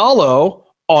Ranallo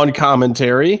on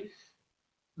commentary.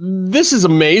 This is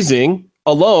amazing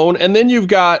alone. And then you've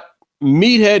got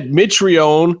Meathead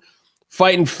Mitrione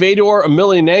fighting Fedor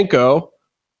Emelianenko.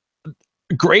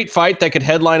 Great fight that could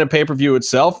headline a pay-per-view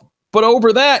itself. But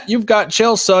over that, you've got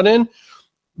Chael Sonnen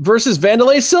versus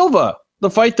Vanderlei Silva, the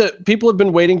fight that people have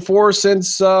been waiting for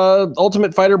since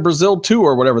Ultimate Fighter Brazil 2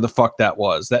 or whatever the fuck that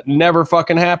was. That never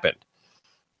fucking happened.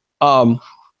 I'm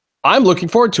looking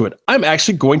forward to it. I'm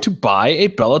actually going to buy a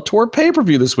Bellator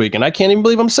pay-per-view this week, and I can't even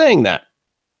believe I'm saying that.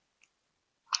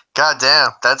 God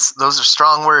damn, those are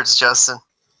strong words, Justin.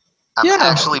 I'm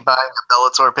actually buying a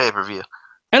Bellator pay-per-view.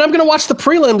 And I'm going to watch the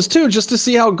prelims too, just to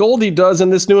see how Goldie does in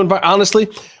this new environment. Honestly,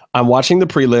 I'm watching the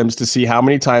prelims to see how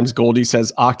many times Goldie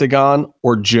says Octagon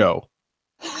or Joe.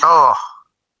 Oh.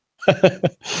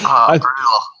 I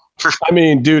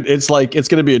mean, dude, it's going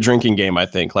to be a drinking game, I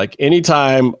think. Like,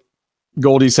 anytime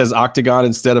Goldie says Octagon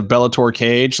instead of Bellator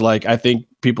Cage, like, I think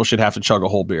people should have to chug a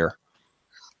whole beer.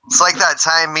 It's like that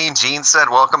time Mean Gene said,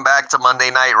 "Welcome back to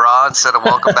Monday Night Raw" instead of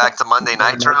 "Welcome back to Monday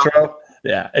Nitro."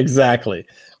 Yeah, exactly.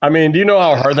 I mean, do you know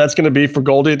how hard that's going to be for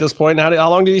Goldie at this point? How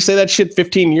long did he say that shit?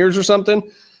 15 years or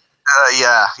something?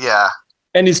 Yeah.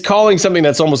 And he's calling something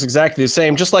that's almost exactly the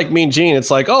same, just like Mean Gene.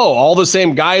 It's like, oh, all the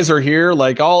same guys are here.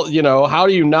 Like, all, how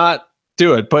do you not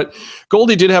do it? But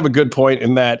Goldie did have a good point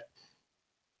in that,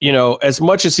 as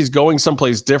much as he's going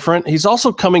someplace different, he's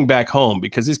also coming back home,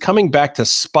 because he's coming back to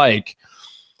Spike,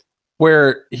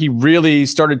 where he really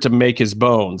started to make his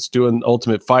bones doing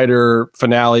Ultimate Fighter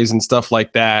finales and stuff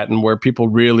like that. And where people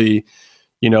really,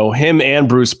 him and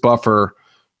Bruce Buffer,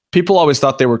 people always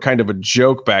thought they were kind of a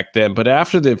joke back then. But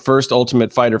after the first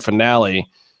Ultimate Fighter finale,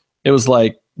 it was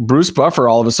like Bruce Buffer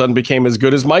all of a sudden became as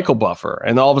good as Michael Buffer.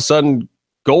 And all of a sudden,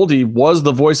 Goldie was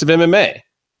the voice of MMA,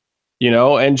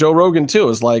 and Joe Rogan too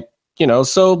is like,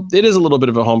 so it is a little bit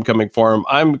of a homecoming for him.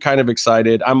 I'm kind of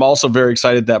excited. I'm also very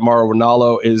excited that Mauro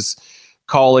Ranallo is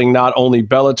calling not only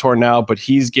Bellator now, but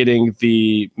he's getting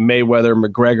the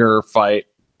Mayweather-McGregor fight.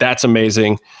 That's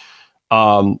amazing.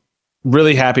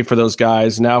 Really happy for those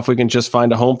guys. Now, if we can just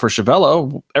find a home for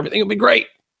Chevello, everything will be great.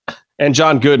 And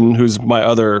John Gooden, who's my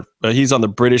other, he's on the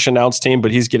British announce team,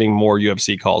 but he's getting more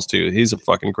UFC calls too. He's a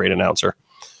fucking great announcer.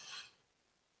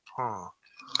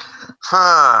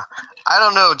 I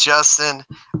don't know, Justin.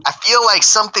 I feel like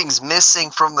something's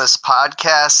missing from this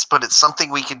podcast, but it's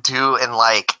something we could do in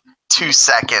like 2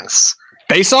 seconds.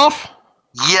 Face Off?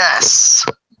 Yes.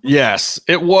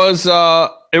 It was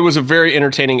a very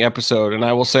entertaining episode, and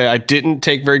I will say I didn't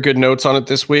take very good notes on it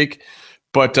this week,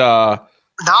 but no,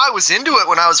 I was into it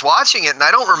when I was watching it, and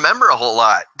I don't remember a whole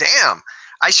lot. Damn,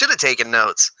 I should have taken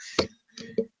notes.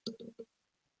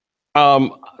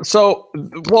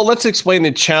 Let's explain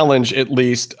the challenge at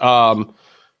least.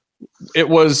 It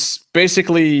was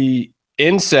basically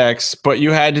insects, but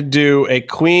you had to do a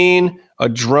queen, a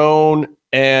drone,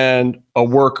 and a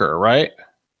worker, right?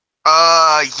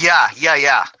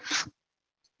 Yeah.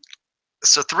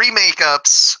 So 3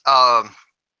 makeups,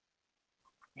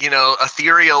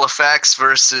 ethereal effects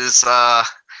versus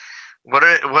what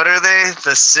are they?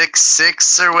 The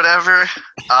 6 or whatever.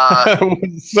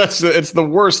 It's the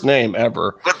worst name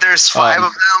ever. But there's 5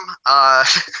 of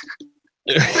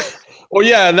them. Well,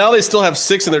 yeah. Now they still have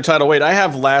 6 in their title. Wait, I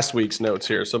have last week's notes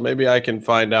here, so maybe I can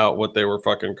find out what they were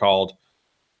fucking called.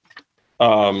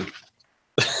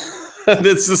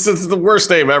 This is the worst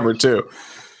name ever, too.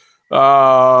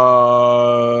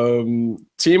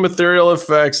 Team Ethereal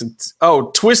Effects.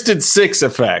 Twisted 6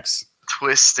 Effects.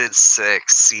 Twisted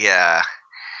 6, yeah.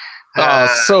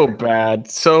 So bad.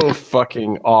 So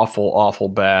fucking awful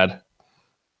bad.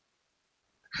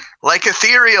 Like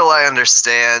Ethereal, I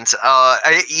understand.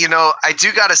 I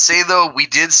do gotta say, though, we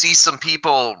did see some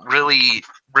people really,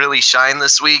 really shine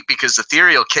this week, because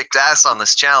Ethereal kicked ass on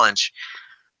this challenge.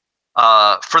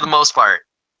 For the most part.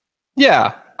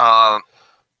 Yeah.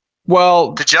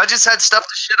 Well, the judges had stuff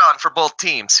to shit on for both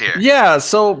teams here. Yeah,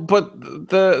 so but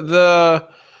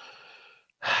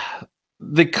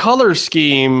the color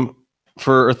scheme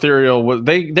for Ethereal was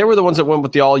they were the ones that went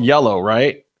with the all yellow,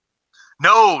 right?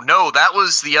 No, that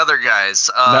was the other guys.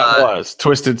 That was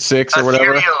Twisted 6 or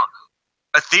whatever.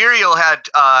 Ethereal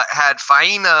had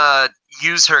Faina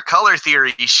use her color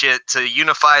theory shit to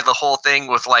unify the whole thing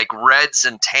with like reds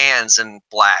and tans and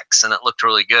blacks, and it looked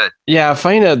really good. Yeah,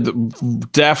 Faina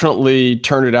definitely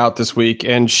turned it out this week,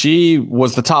 and she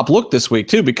was the top look this week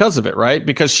too because of it, right?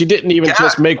 Because she didn't even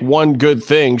just make one good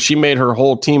thing; she made her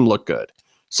whole team look good.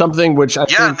 Something which I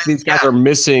think these guys are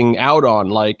missing out on.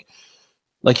 Like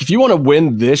if you want to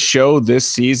win this show this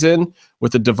season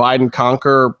with the divide and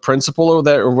conquer principle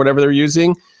or whatever they're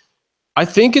using, I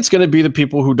think it's going to be the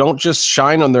people who don't just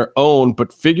shine on their own,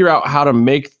 but figure out how to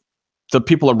make the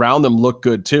people around them look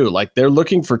good too. Like they're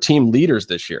looking for team leaders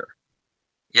this year.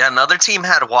 Yeah, another team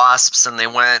had wasps, and they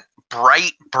went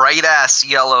bright ass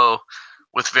yellow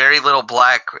with very little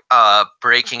black,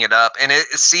 breaking it up. And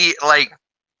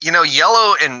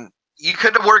yellow, and you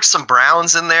could have worked some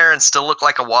browns in there and still look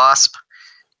like a wasp.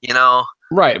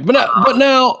 Right, but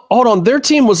now hold on. Their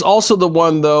team was also the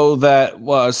one though that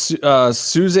was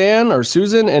Susan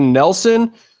and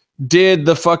Nelson did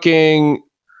the fucking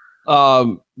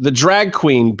the drag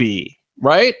queen bee,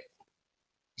 right?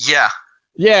 Yeah.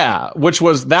 Yeah,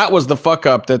 that was the fuck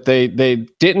up that they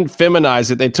didn't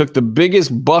feminize it. They took the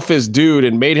biggest, buffest dude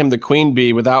and made him the queen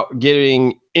bee without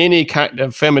giving any kind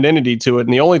of femininity to it.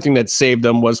 And the only thing that saved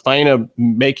them was Fina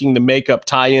making the makeup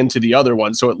tie into the other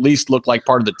one, so at least looked like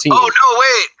part of the team. Oh no,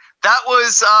 wait. That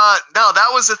was that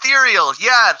was ethereal.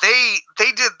 Yeah, they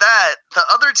did that. The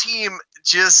other team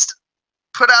just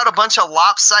put out a bunch of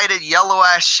lopsided yellow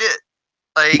ass shit.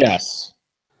 Like Yes.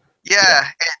 Yeah.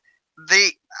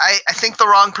 I think the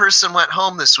wrong person went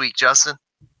home this week, Justin.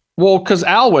 Well, because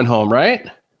Al went home,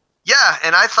 right? Yeah,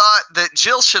 and I thought that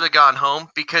Jill should have gone home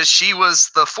because she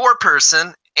was the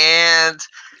four-person, and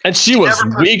she was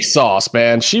weak sauce,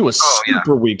 man. She was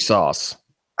super weak sauce.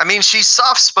 I mean, she's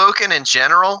soft-spoken in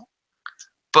general,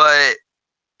 but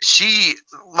she,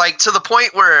 like, to the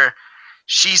point where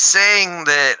she's saying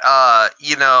that,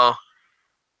 you know,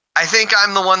 I think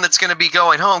I'm the one that's going to be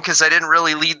going home because I didn't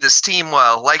really lead this team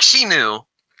well. Like, she knew.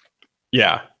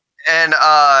 Yeah. And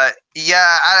and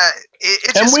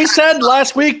we said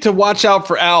last week to watch out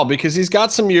for Al because he's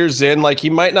got some years in. Like, he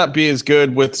might not be as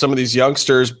good with some of these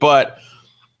youngsters, but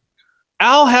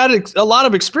Al had a lot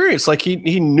of experience. Like,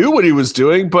 he knew what he was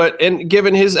doing, and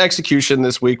given his execution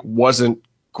this week wasn't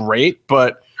great,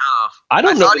 but I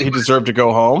don't know that he deserved to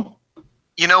go home.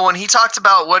 You know, when he talked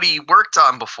about what he worked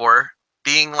on before,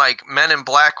 being like Men in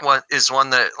Black is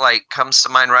one that like comes to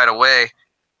mind right away.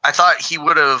 I thought he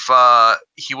would have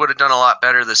done a lot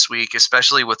better this week,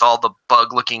 especially with all the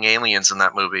bug-looking aliens in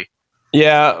that movie.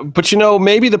 Yeah, but you know,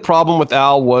 maybe the problem with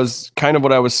Al was kind of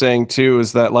what I was saying too,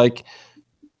 is that like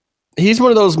he's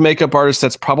one of those makeup artists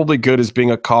that's probably good as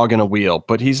being a cog in a wheel,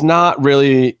 but he's not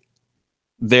really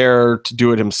there to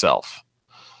do it himself.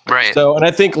 Right. So, and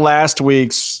I think last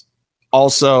week's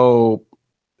also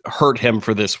hurt him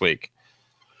for this week.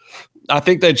 I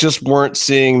think they just weren't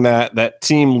seeing that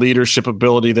team leadership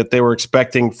ability that they were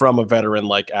expecting from a veteran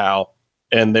like Al.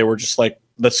 And they were just like,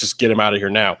 let's just get him out of here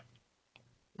now.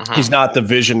 Mm-hmm. He's not the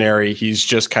visionary. He's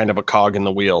just kind of a cog in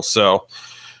the wheel. So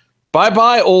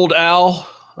bye-bye, old Al.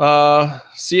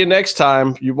 See you next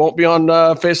time. You won't be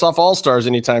on Face Off All-Stars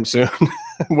anytime soon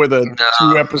with a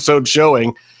 2-episode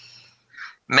showing.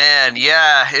 Man,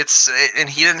 yeah. And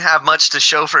he didn't have much to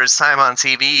show for his time on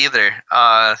TV either.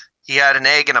 He had an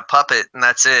egg and a puppet, and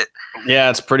that's it. Yeah,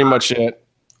 it's pretty much it.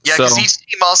 Yeah, because each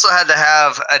team also had to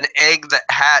have an egg that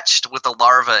hatched with a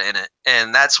larva in it,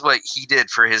 and that's what he did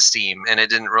for his team, and it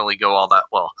didn't really go all that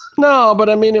well. No, but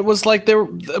I mean, it was like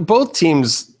both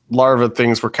teams' larva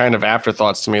things were kind of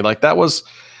afterthoughts to me. Like I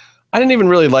didn't even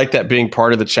really like that being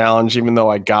part of the challenge, even though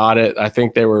I got it. I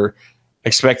think they were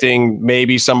expecting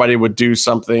maybe somebody would do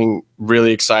something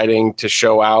really exciting to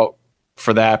show out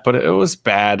for that, but it was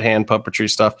bad hand puppetry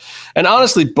stuff. And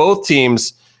honestly, both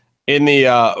teams in the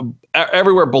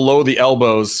everywhere below the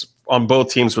elbows on both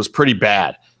teams was pretty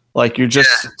bad. Like you're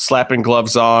just slapping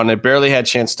gloves on. They barely had a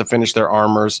chance to finish their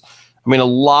armors. I mean, a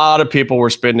lot of people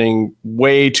were spending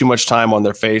way too much time on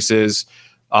their faces.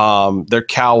 Their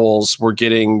cowls were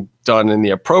getting done in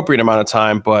the appropriate amount of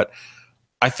time, but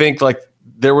I think like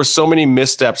there were so many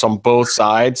missteps on both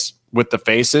sides with the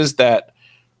faces that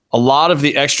a lot of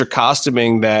the extra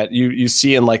costuming that you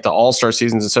see in like the All-Star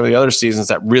seasons and some of the other seasons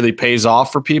that really pays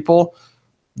off for people,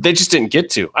 they just didn't get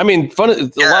to. I mean,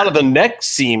 a lot of the neck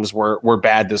seams were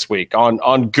bad this week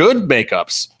on good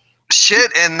makeups.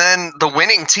 Shit, and then the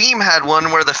winning team had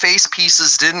one where the face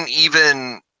pieces didn't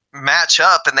even match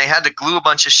up, and they had to glue a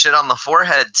bunch of shit on the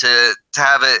forehead to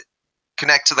have it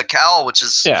connect to the cowl, which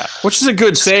is a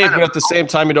good save, but at the same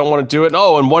time you don't want to do it.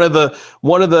 Oh, and one of the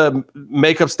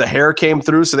makeups, the hair came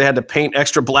through, so they had to paint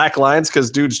extra black lines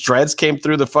because dude's dreads came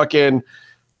through the fucking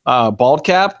bald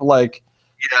cap. Like,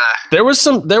 there was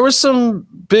some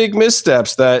big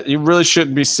missteps that you really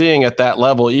shouldn't be seeing at that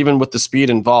level, even with the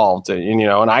speed involved. And, you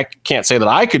know, and I can't say that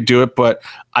I could do it, but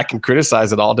I can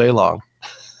criticize it all day long.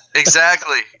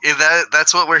 Exactly.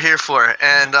 That's what we're here for.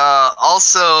 And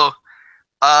also,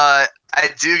 I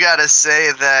do gotta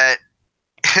say that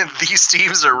these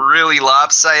teams are really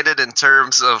lopsided in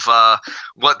terms of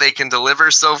what they can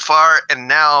deliver so far. And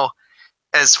now,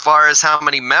 as far as how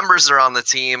many members are on the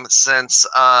team, since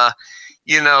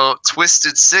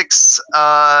Twisted Six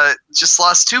just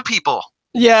lost 2 people.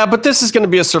 Yeah, but this is going to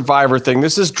be a Survivor thing.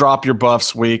 This is drop your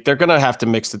buffs week. They're going to have to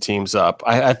mix the teams up.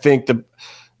 I think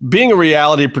being a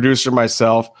reality producer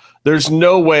myself, there's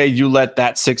no way you let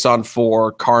that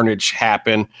 6-on-4 carnage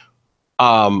happen.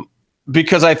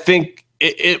 Because I think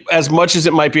it as much as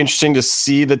it might be interesting to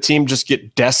see the team just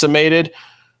get decimated,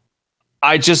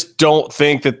 I just don't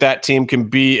think that team can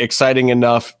be exciting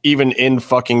enough, even in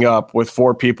fucking up with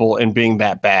 4 people and being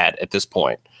that bad at this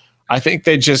point. I think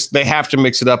they have to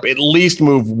mix it up. At least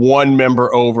move one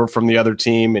member over from the other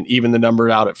team and even the number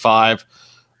out at 5.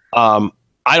 I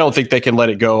don't think they can let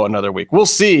it go another week. We'll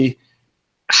see.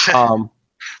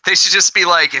 They should just be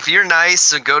like, if you're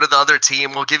nice and go to the other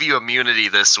team, we'll give you immunity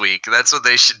this week. That's what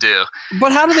they should do.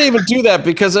 But how do they even do that?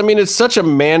 Because, I mean, it's such a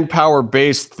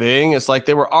manpower-based thing. It's like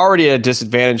they were already at a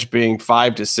disadvantage being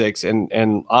 5-6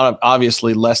 and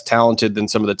obviously less talented than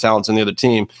some of the talents in the other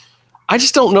team. I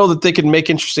just don't know that they could make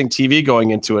interesting TV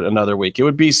going into it another week. It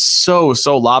would be so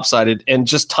lopsided. And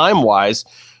just time-wise,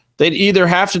 they'd either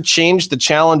have to change the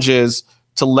challenges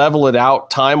to level it out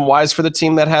time-wise for the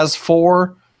team that has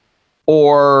 4,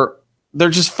 or they're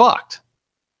just fucked.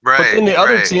 Right. But then the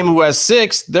other team who has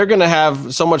 6, they're going to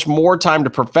have so much more time to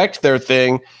perfect their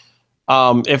thing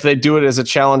if they do it as a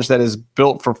challenge that is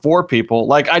built for 4 people.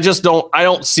 Like, I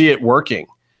don't see it working.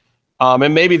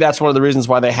 And maybe that's one of the reasons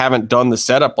why they haven't done the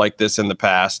setup like this in the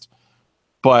past.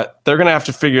 But they're going to have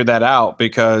to figure that out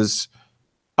because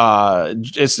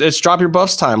it's drop your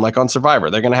buffs time like on Survivor.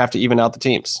 They're going to have to even out the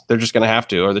teams. They're just going to have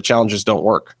to, or the challenges don't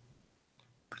work.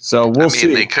 So we'll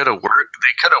see. They could have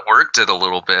worked it a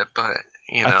little bit, but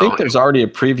I think there's already a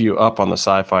preview up on the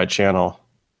Sci-Fi channel.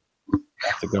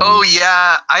 Oh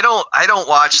yeah, I don't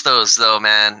watch those though,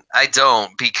 man. I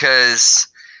don't, because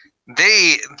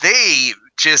they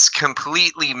just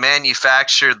completely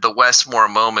manufactured the Westmore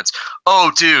moments.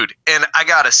 Oh, dude, and I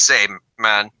gotta say,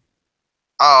 man,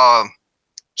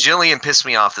 Jillian pissed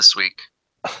me off this week.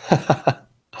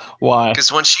 Why?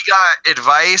 Because when she got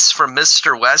advice from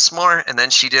Mr. Westmore and then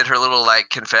she did her little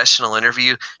confessional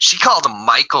interview, she called him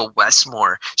Michael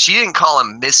Westmore. She didn't call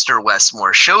him Mr.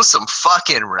 Westmore. Show some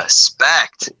fucking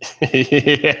respect.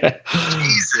 Yeah.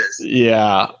 Jesus.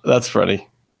 Yeah, that's funny.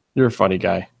 You're a funny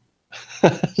guy.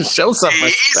 Show some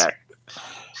respect.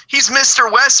 He's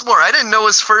Mr. Westmore. I didn't know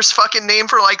his first fucking name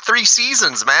for 3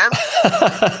 seasons, man.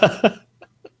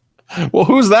 Well,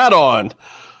 who's that on?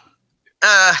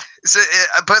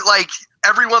 But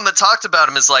everyone that talked about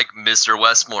him is like Mr.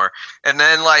 Westmore, and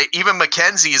then even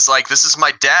Mackenzie is like, "This is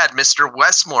my dad, Mr.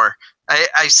 Westmore."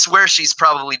 I swear she's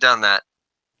probably done that.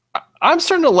 I'm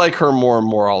starting to like her more and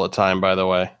more all the time. By the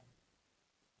way,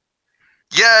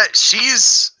 yeah,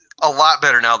 she's a lot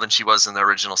better now than she was in the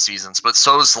original seasons. But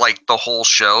so's the whole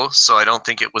show. So I don't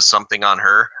think it was something on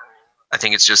her. I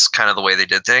think it's just kind of the way they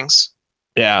did things.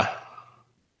 Yeah.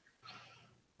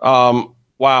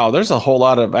 Wow, there's a whole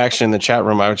lot of action in the chat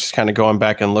room. I was just kind of going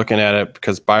back and looking at it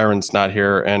because Byron's not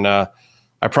here. And I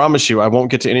promise you, I won't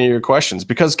get to any of your questions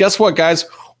because guess what, guys?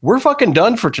 We're fucking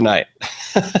done for tonight.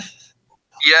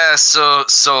 Yeah, so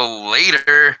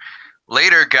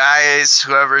later, guys,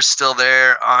 whoever's still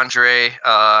there, Andre,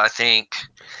 I think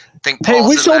Hey, Paul's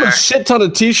we sold there. a shit ton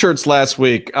of T-shirts last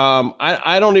week.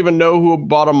 I don't even know who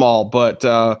bought them all, but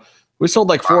we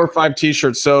sold 4 or 5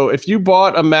 T-shirts. So if you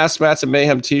bought a Mass Mats and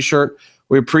Mayhem T-shirt,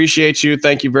 we appreciate you.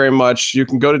 Thank you very much. You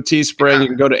can go to Teespring. Yeah. You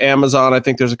can go to Amazon. I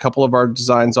think there's a couple of our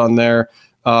designs on there.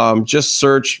 Just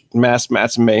search Mass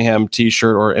Mats and Mayhem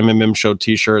T-shirt or MMM Show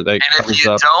T-shirt. And if you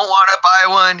don't want to buy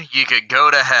one, you could go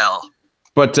to hell.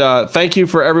 But thank you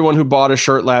for everyone who bought a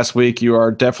shirt last week. You are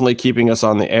definitely keeping us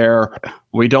on the air.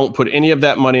 We don't put any of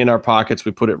that money in our pockets.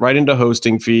 We put it right into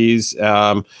hosting fees.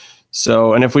 And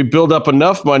if we build up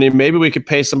enough money, maybe we could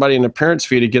pay somebody an appearance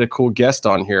fee to get a cool guest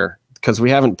on here. Because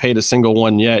we haven't paid a single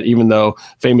one yet, even though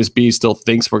Famous B still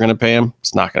thinks we're going to pay him.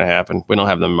 It's not going to happen. We don't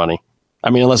have the money.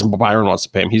 I mean, unless Byron wants to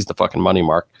pay him. He's the fucking money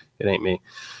mark. It ain't me.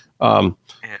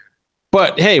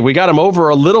 But, hey, we got him over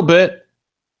a little bit.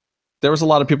 There was a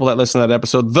lot of people that listened to that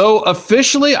episode. Though,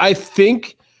 officially, I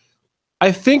think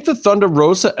the Thunder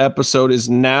Rosa episode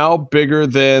is now bigger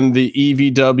than the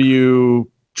EVW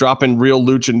Dropping Real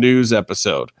Lucha News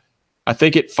episode. I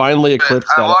think it finally eclipsed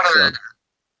that episode.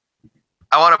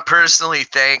 I want to personally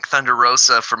thank Thunder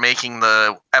Rosa for making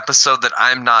the episode that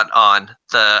I'm not on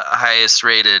the highest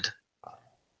rated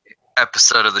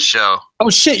episode of the show. Oh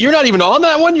shit, you're not even on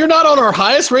that one? You're not on our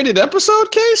highest rated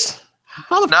episode, Case?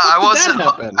 How the fuck I did that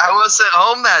happen? I wasn't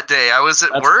home that day. I was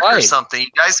at work or something. You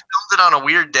guys filmed it on a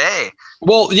weird day.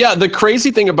 Well, yeah, the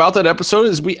crazy thing about that episode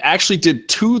is we actually did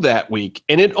 2 that week,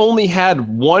 and it only had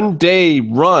 1 day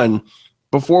run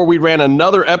before we ran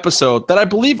another episode that I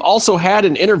believe also had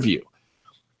an interview.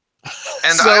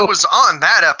 And so, I was on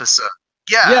that episode.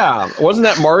 Yeah. Yeah. Wasn't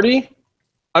that Marty?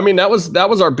 I mean, that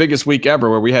was our biggest week ever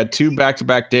where we had 2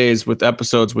 back-to-back days with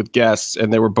episodes with guests,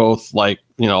 and they were both a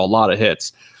lot of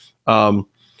hits. But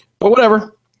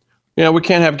whatever. We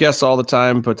can't have guests all the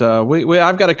time, but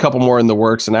I've got a couple more in the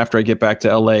works, and after I get back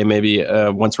to LA, maybe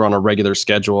once we're on a regular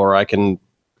schedule or I can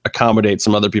accommodate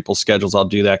some other people's schedules, I'll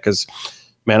do that because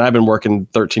man, I've been working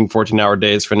 13, 14-hour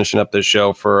days finishing up this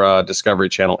show for Discovery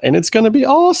Channel, and it's going to be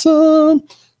awesome.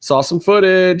 Saw some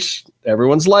footage.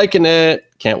 Everyone's liking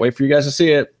it. Can't wait for you guys to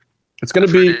see it. It's going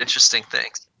to be interesting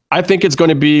things. I think it's going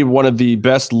to be one of the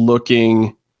best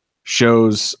looking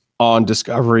shows on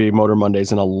Discovery Motor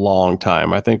Mondays in a long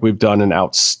time. I think we've done an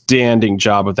outstanding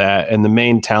job of that. And the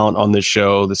main talent on this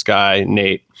show, this guy,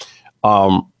 Nate,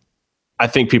 I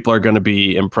think people are going to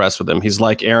be impressed with him. He's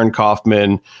like Aaron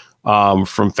Kaufman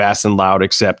from Fast and Loud,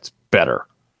 except better.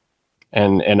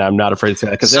 And I'm not afraid to say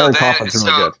that because Aaron Kaufman's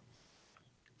really good.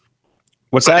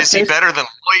 What's that? Is he better than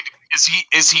Lloyd?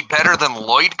 Is he better than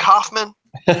Lloyd Kaufman?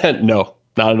 No,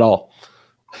 not at all.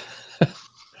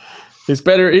 He's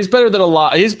better than a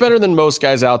lot. He's better than most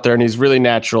guys out there, and he's really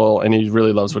natural, and he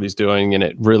really loves what he's doing, and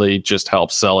it really just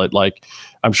helps sell it. Like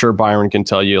I'm sure Byron can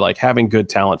tell you, like having good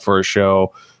talent for a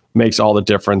show makes all the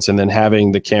difference. And then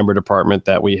having the camera department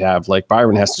that we have, like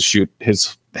Byron has to shoot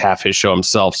half his show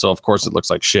himself, so of course it looks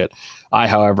like shit. I,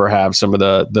 however, have some of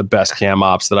the best cam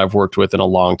ops that I've worked with in a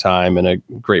long time, and a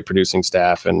great producing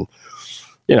staff, and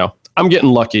I'm getting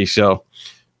lucky. So,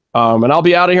 and I'll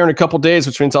be out of here in a couple days,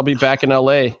 which means I'll be back in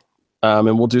LA.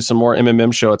 And we'll do some more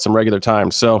MMM show at some regular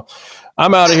times. So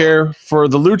I'm out of here for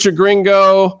the Lucha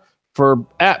Gringo, for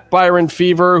 @Byron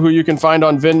Fever, who you can find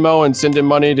on Venmo and send him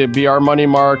money to be our money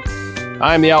mark.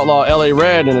 I'm the Outlaw LA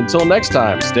Red, and until next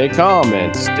time, stay calm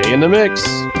and stay in the mix.